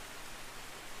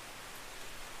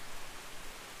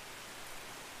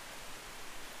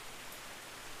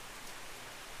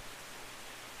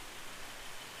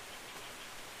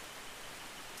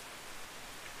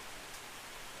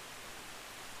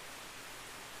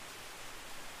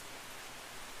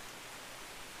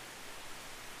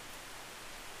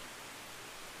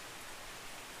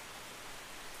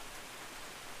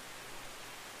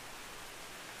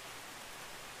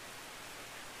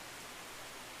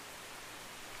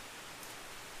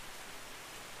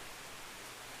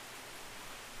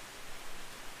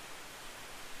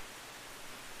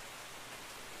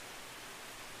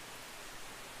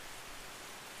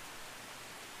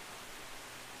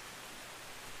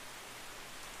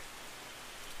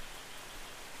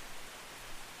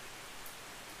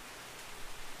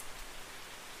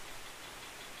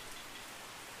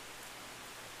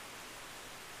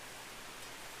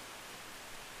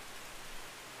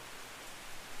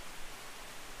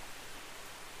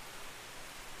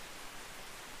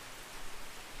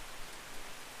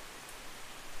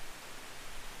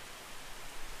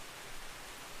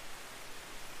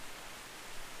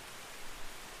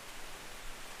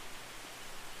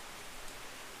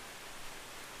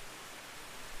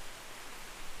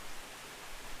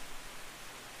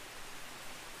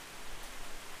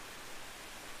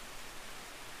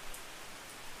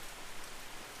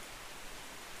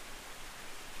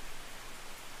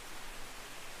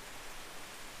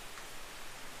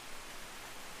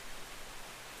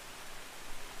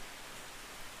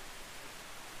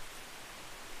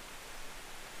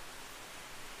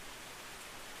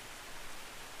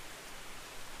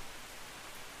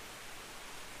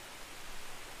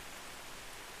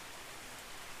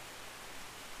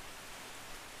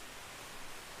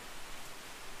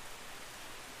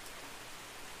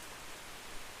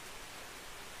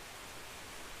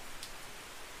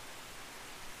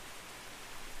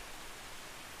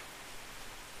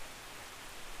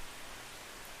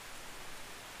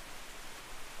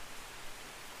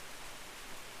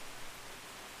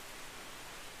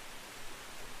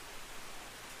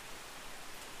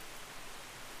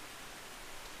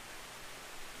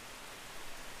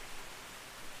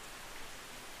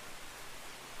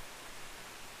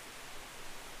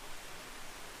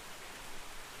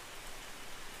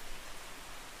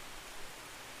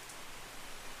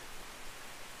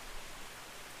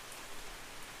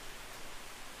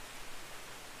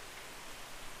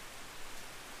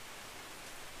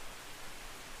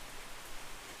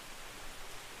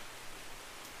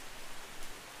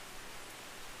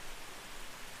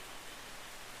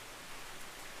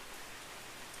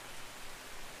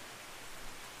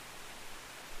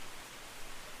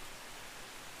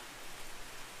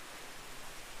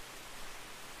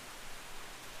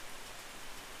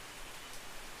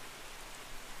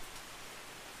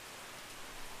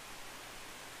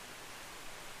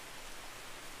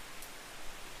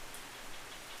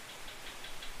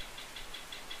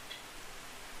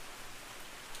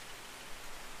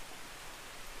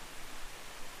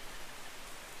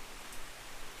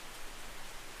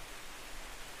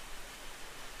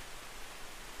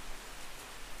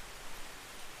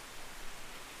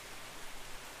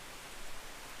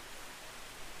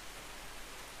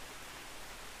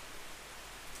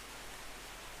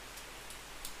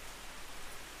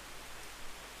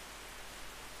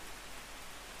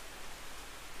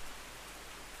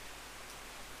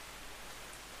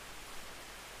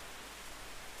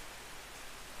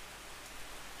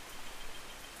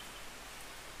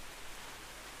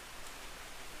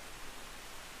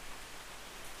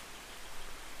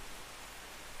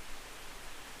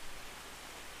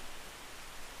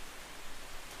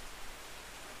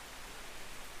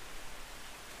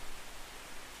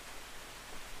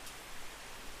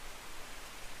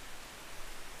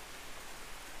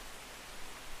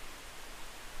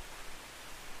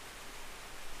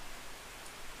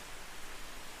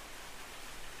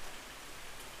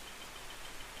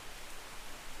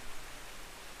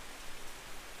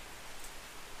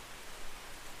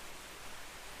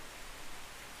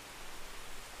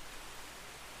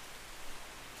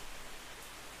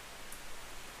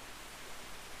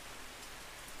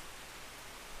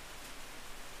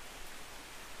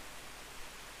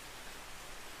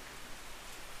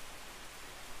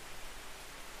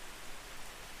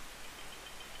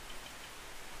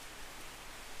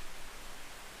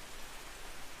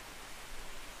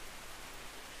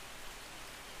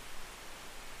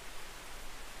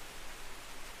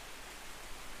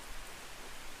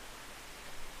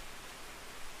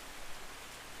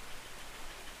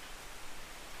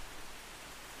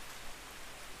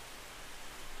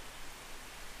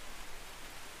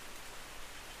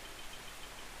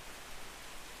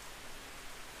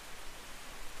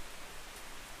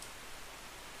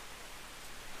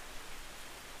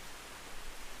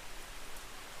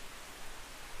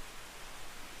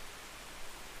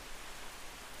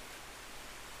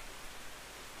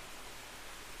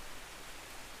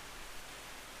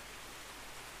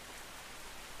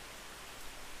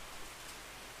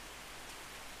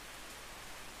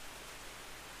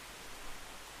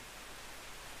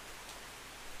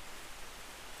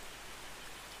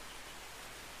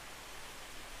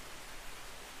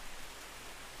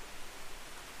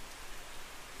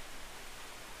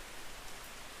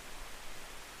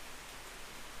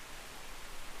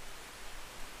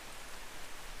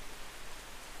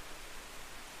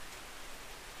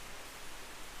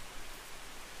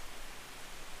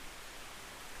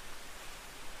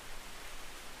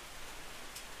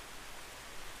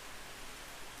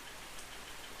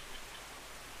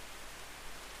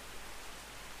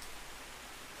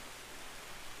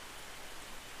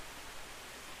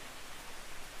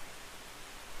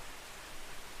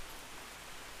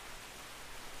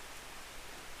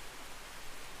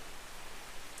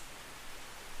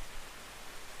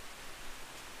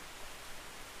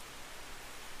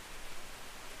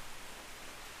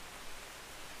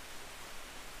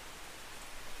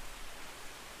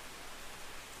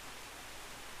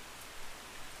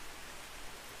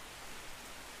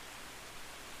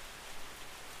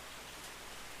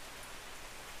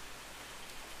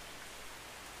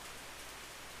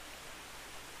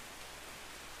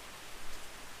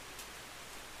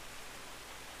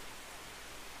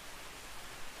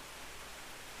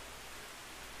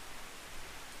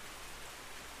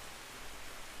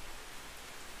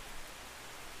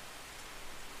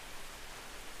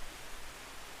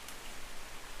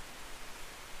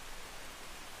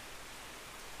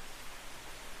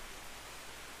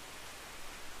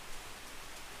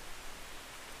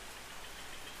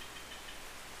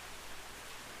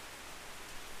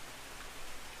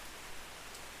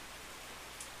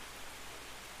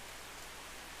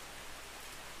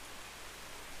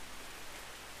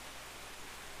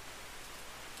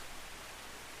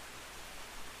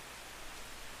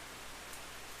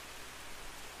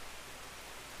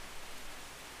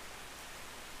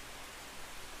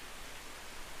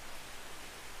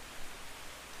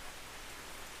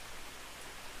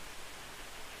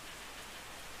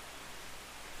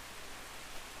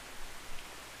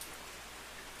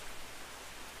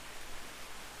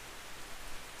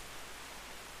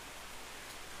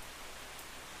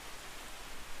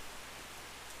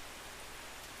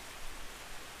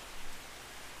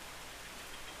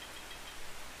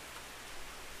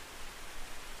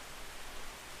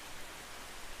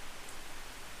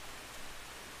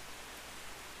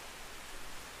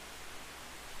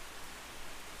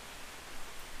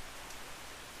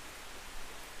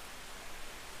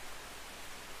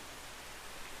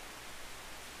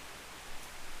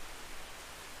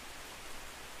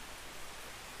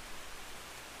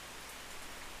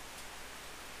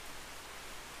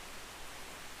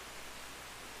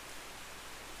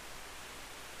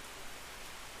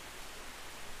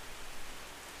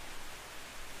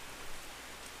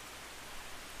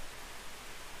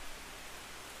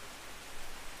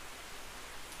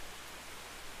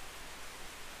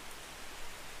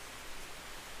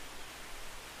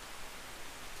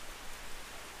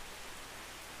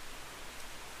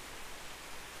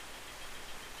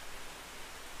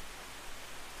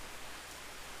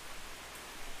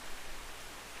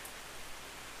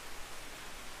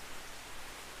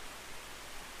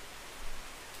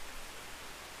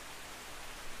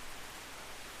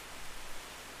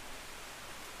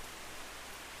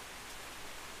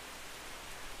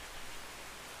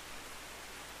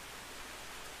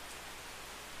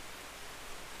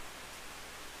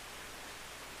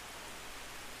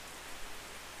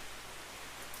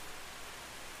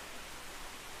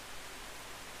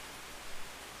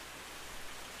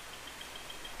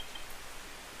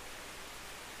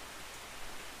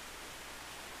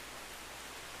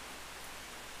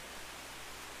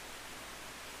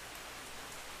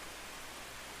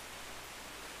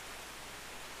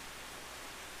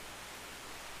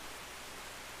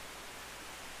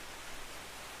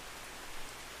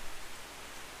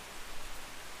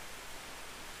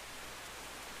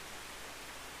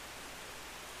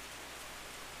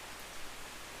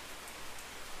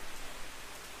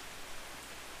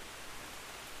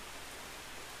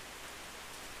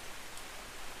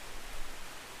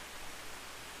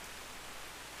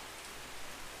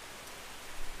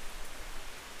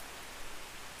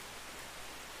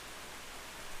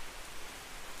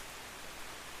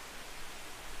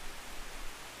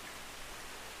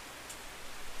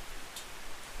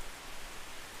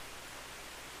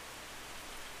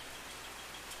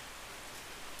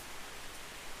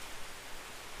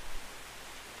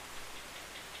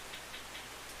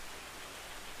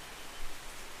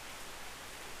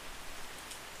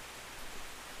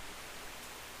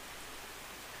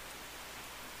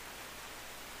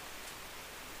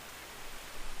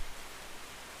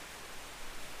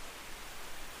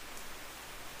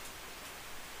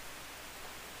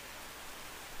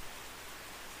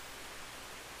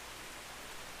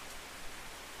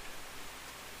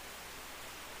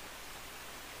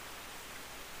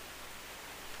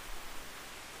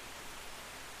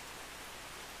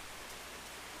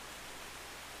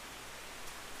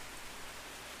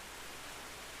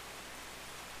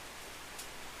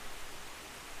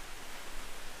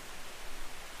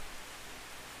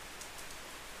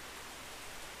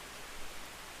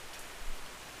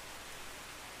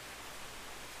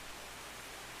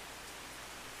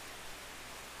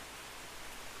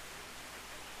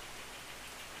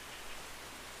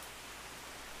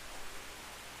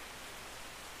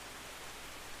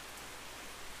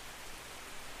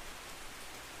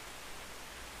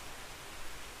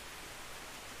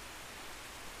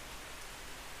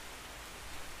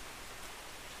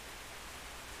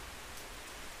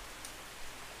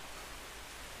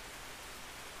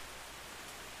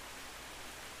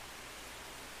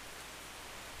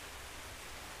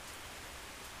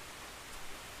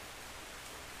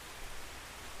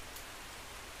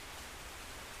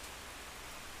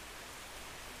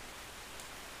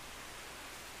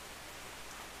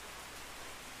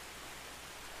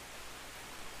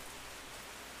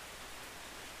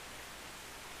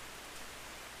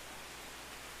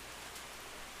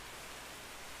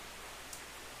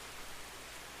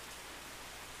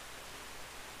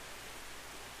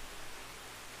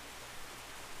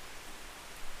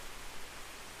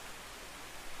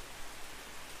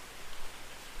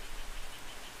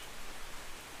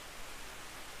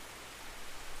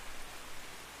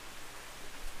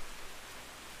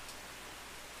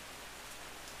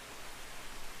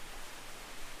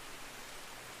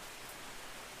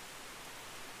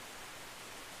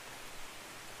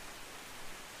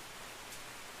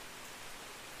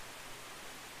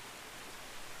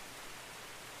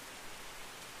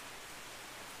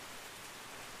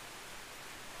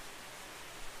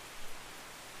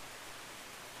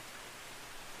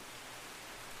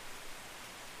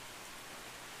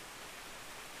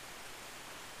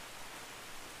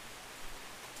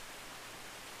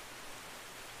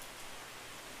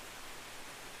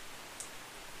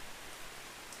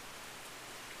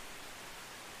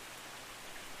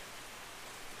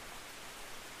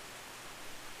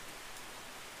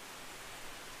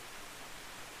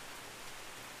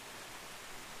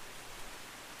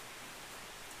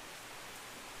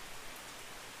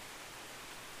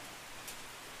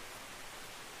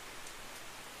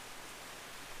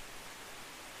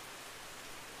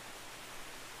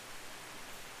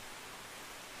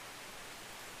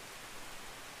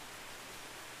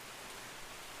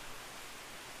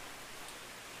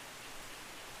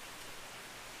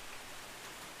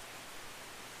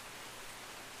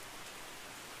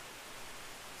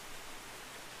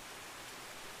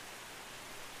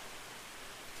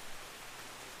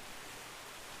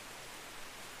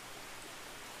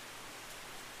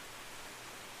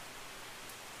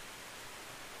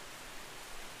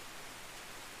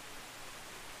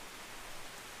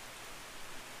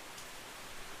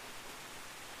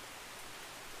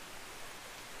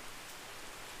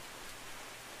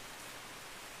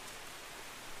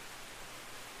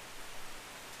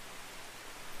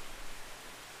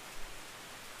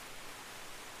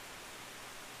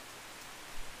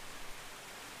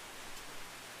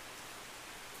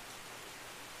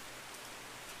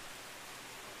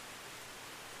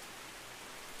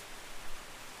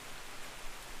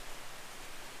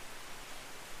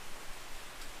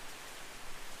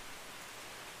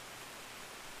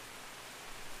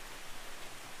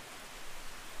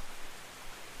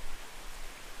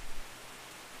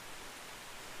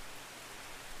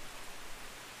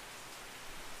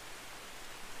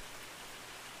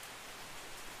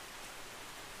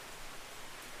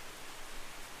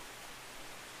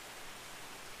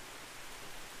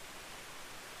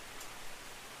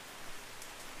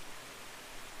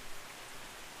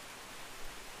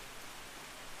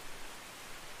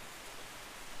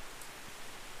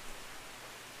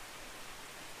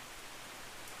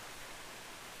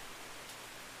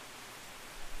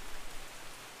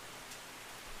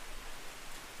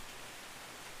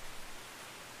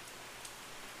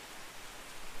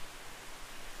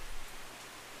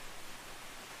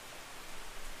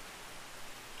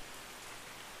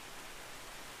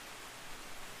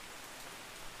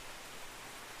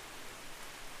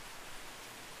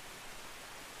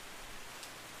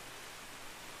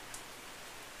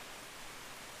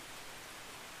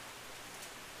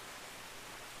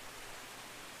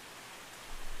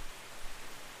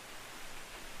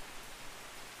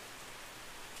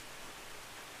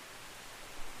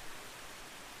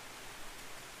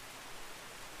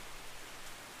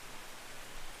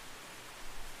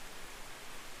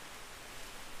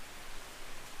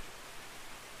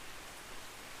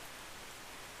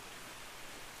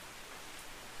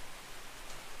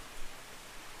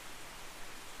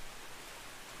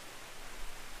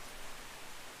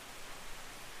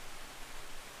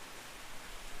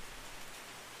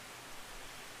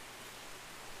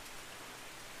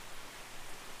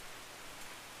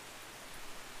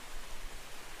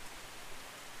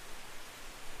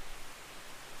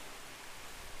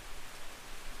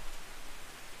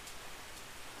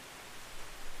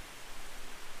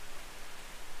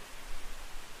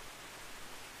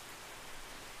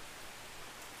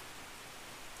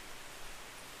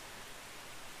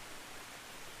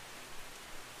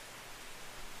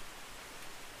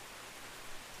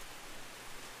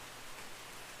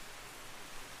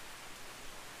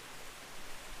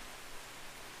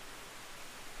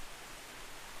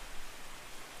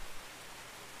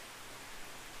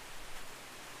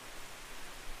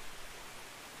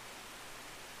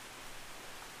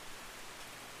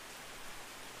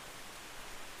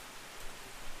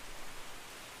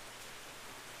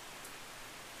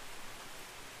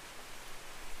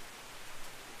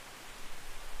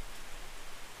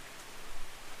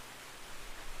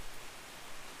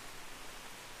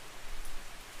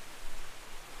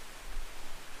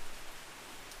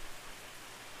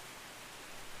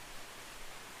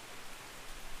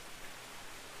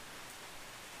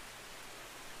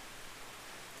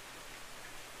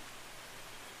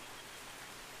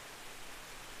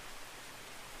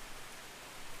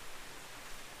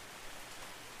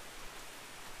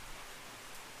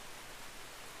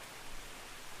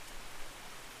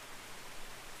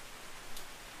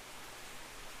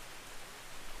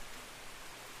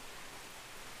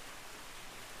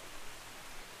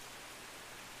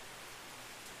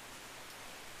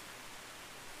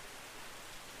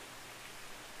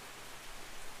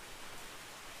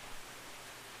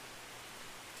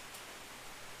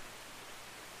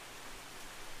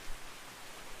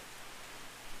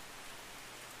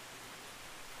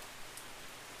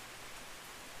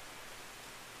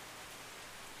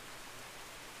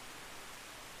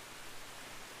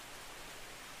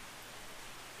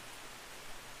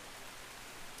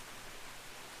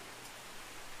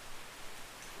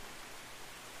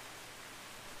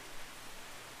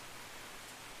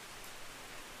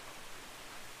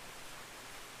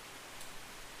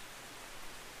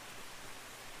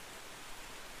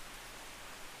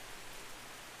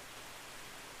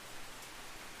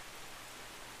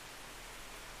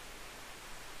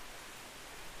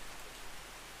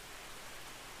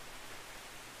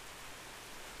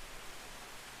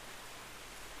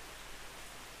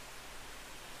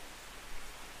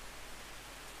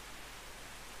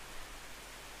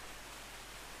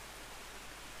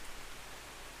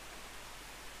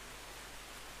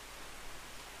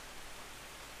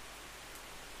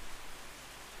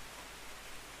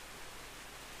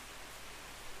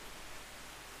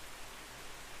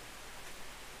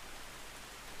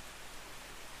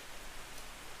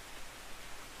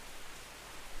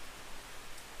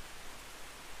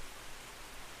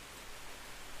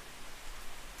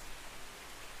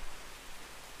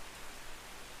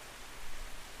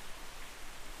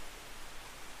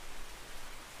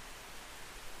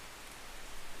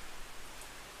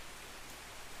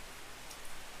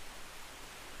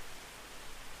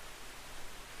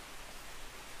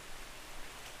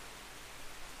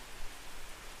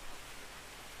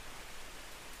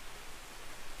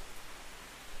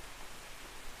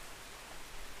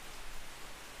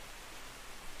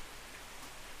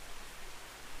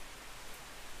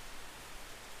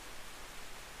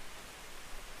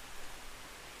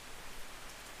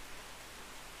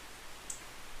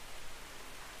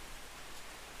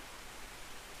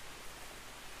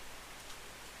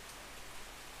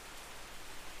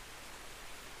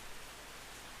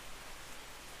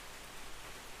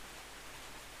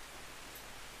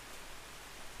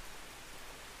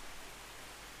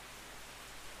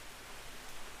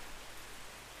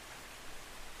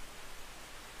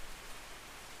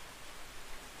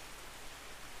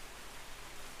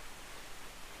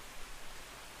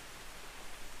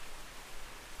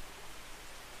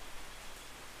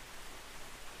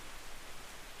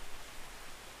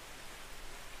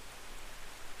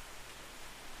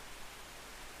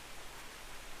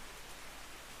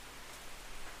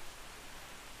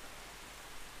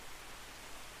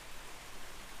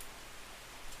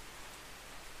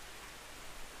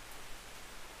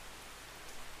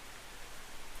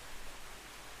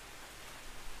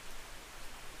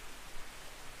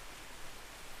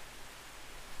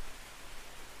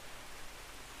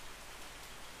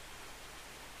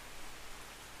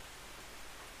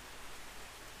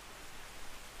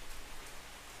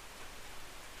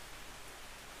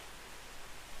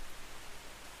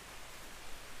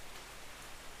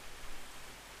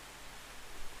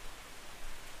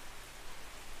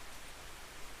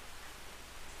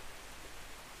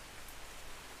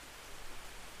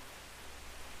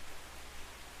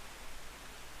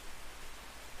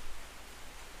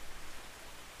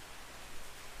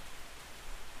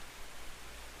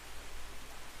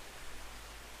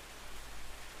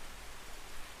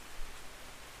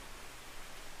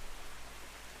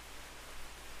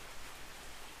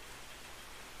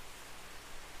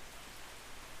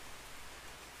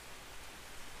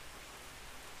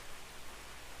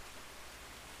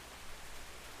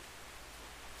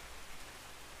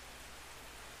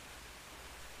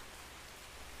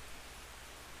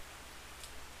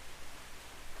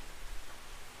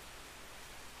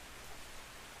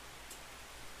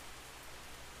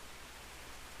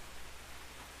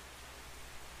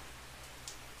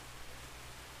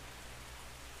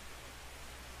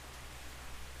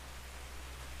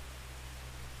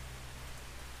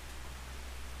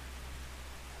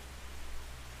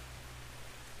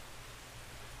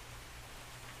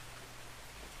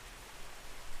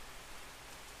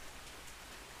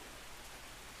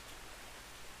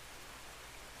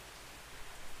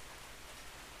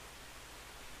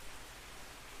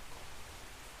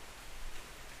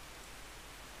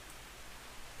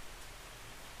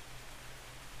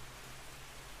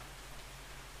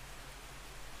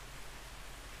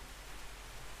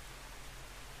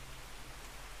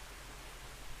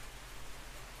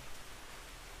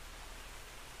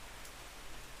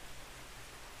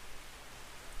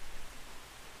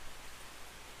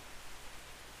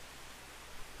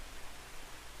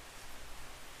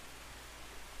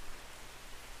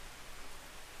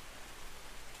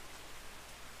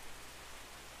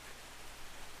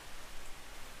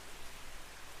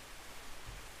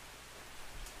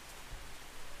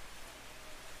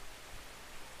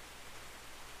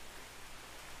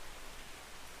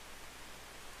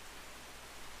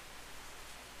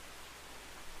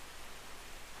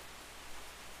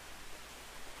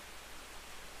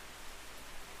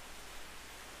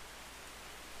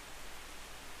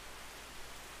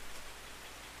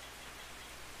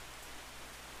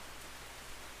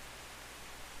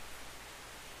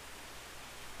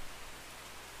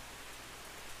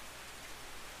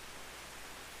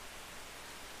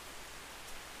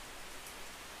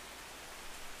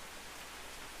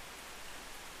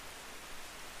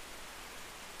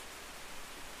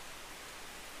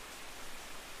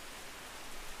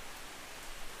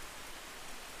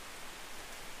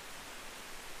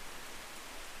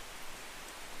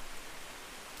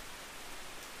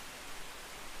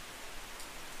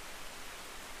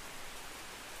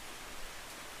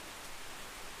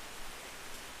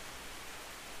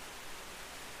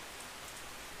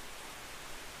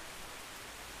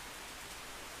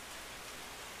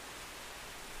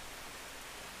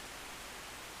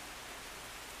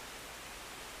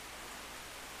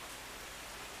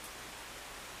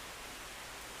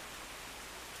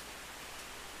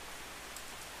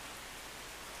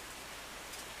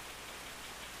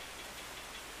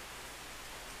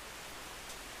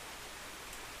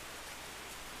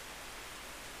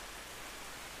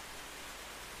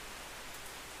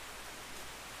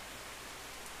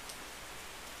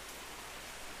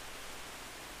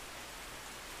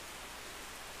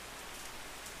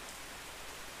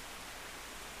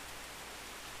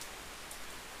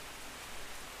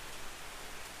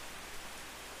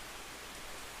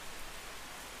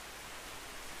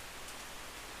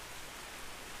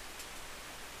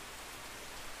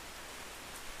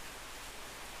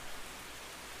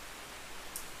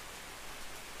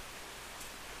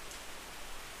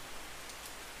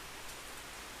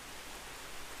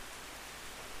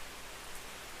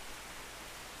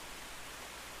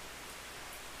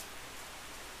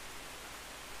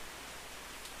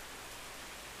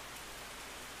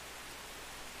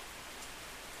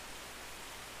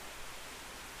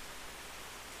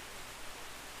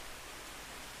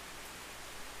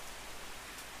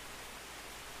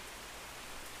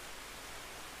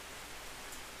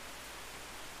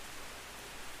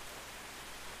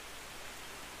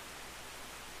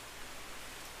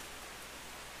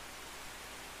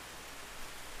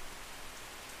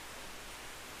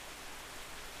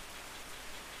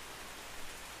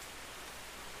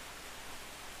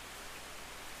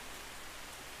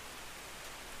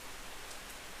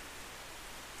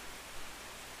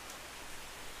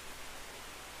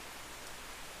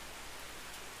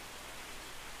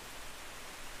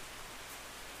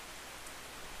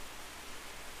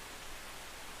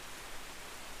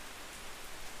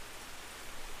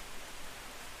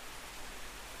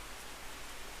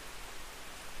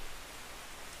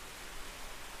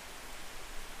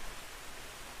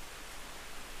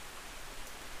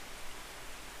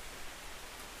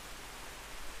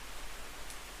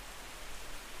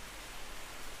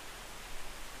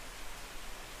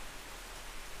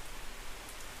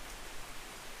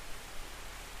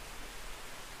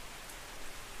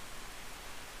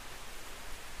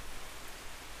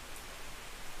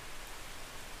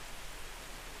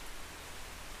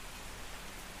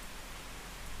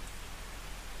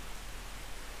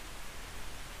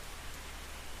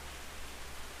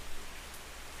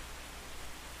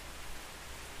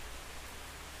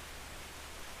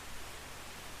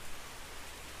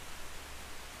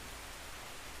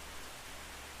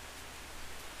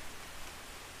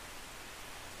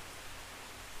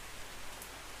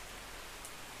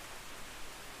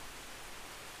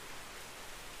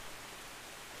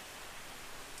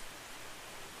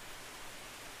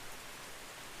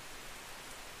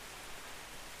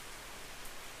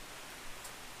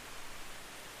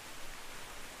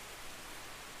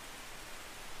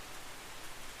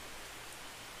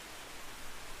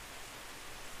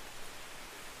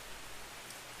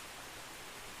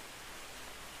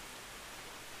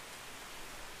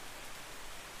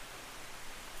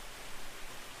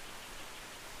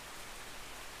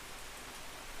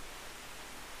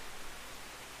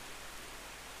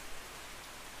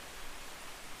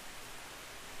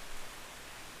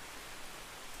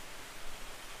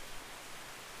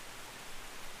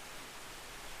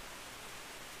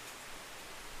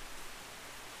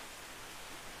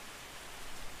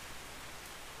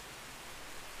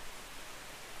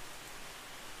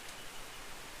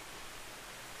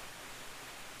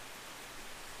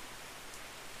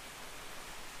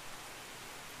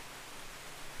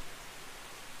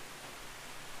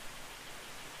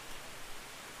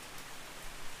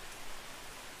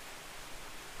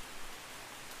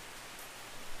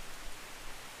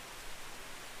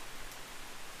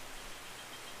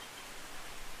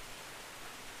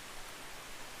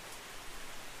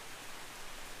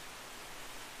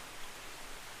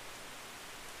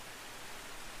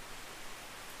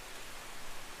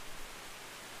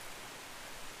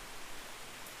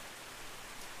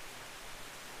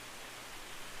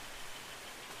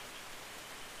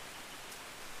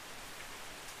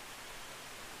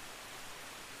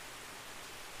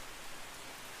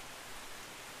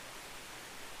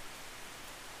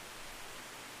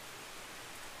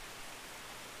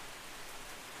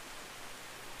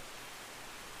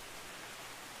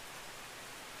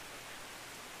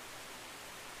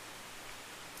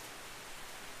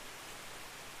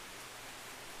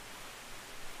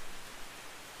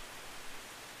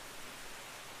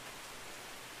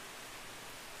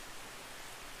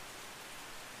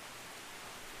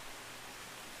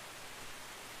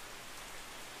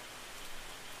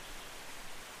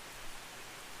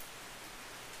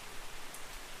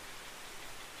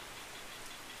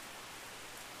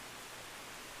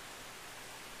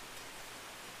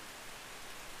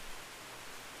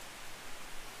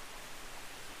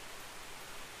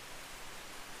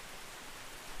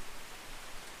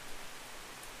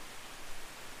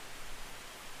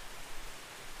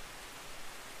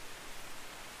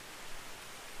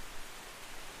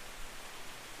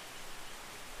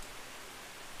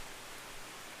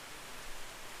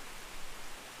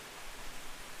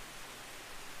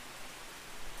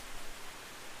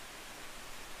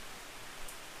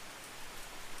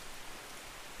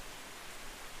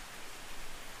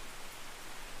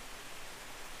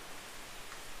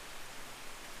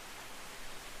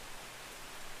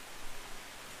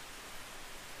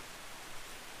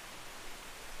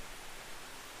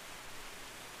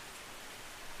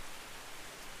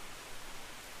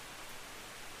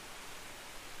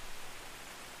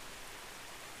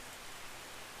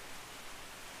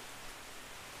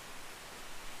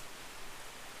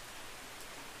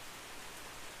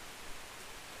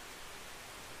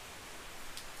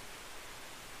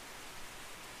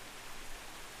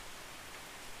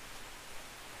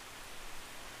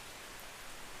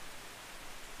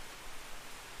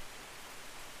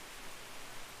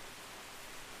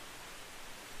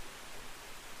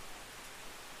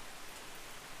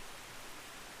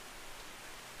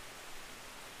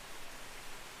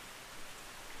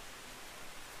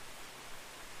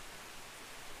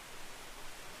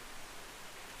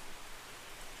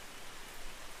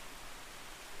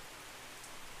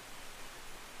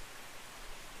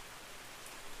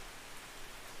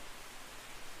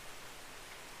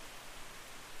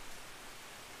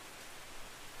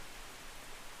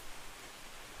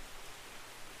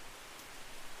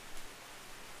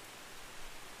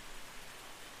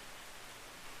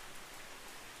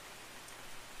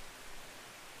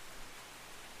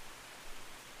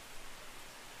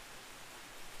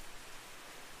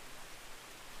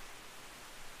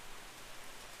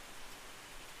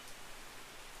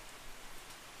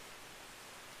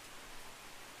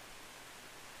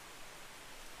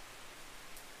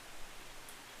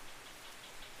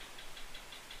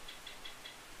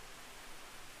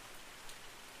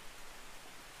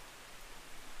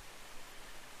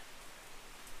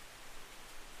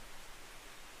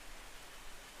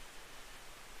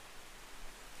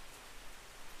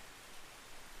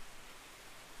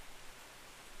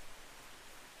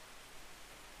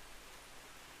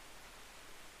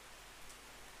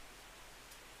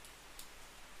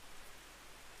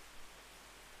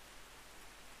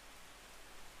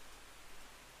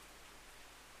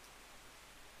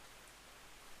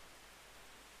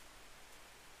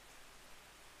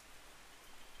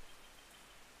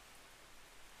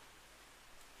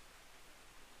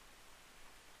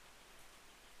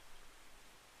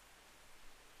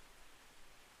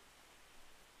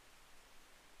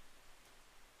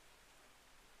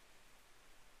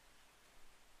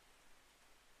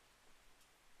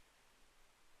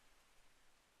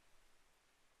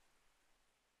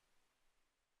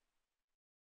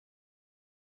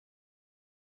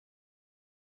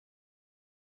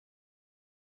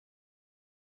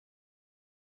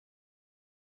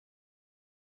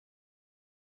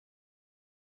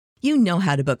 You know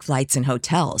how to book flights and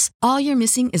hotels. All you're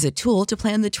missing is a tool to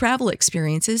plan the travel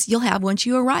experiences you'll have once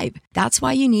you arrive. That's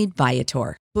why you need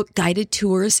Viator. Book guided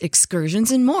tours, excursions,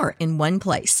 and more in one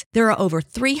place. There are over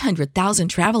 300,000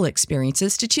 travel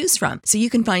experiences to choose from, so you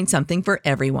can find something for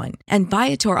everyone. And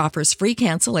Viator offers free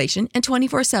cancellation and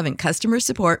 24/7 customer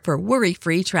support for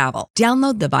worry-free travel.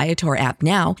 Download the Viator app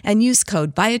now and use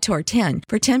code Viator10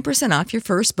 for 10% off your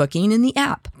first booking in the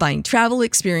app. Find travel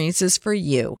experiences for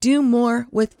you. Do more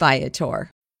with Viator.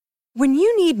 When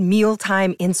you need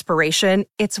mealtime inspiration,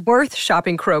 it's worth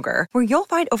shopping Kroger, where you'll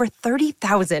find over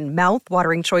 30,000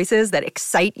 mouth-watering choices that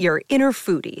excite your inner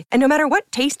foodie. And no matter what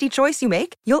tasty choice you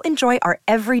make, you'll enjoy our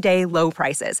everyday low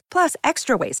prices, plus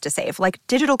extra ways to save, like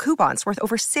digital coupons worth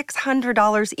over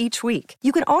 $600 each week.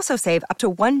 You can also save up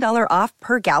to $1 off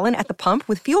per gallon at the pump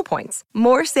with fuel points.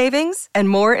 More savings and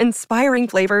more inspiring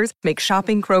flavors make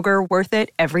shopping Kroger worth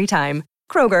it every time.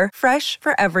 Kroger, fresh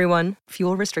for everyone.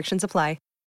 Fuel restrictions apply.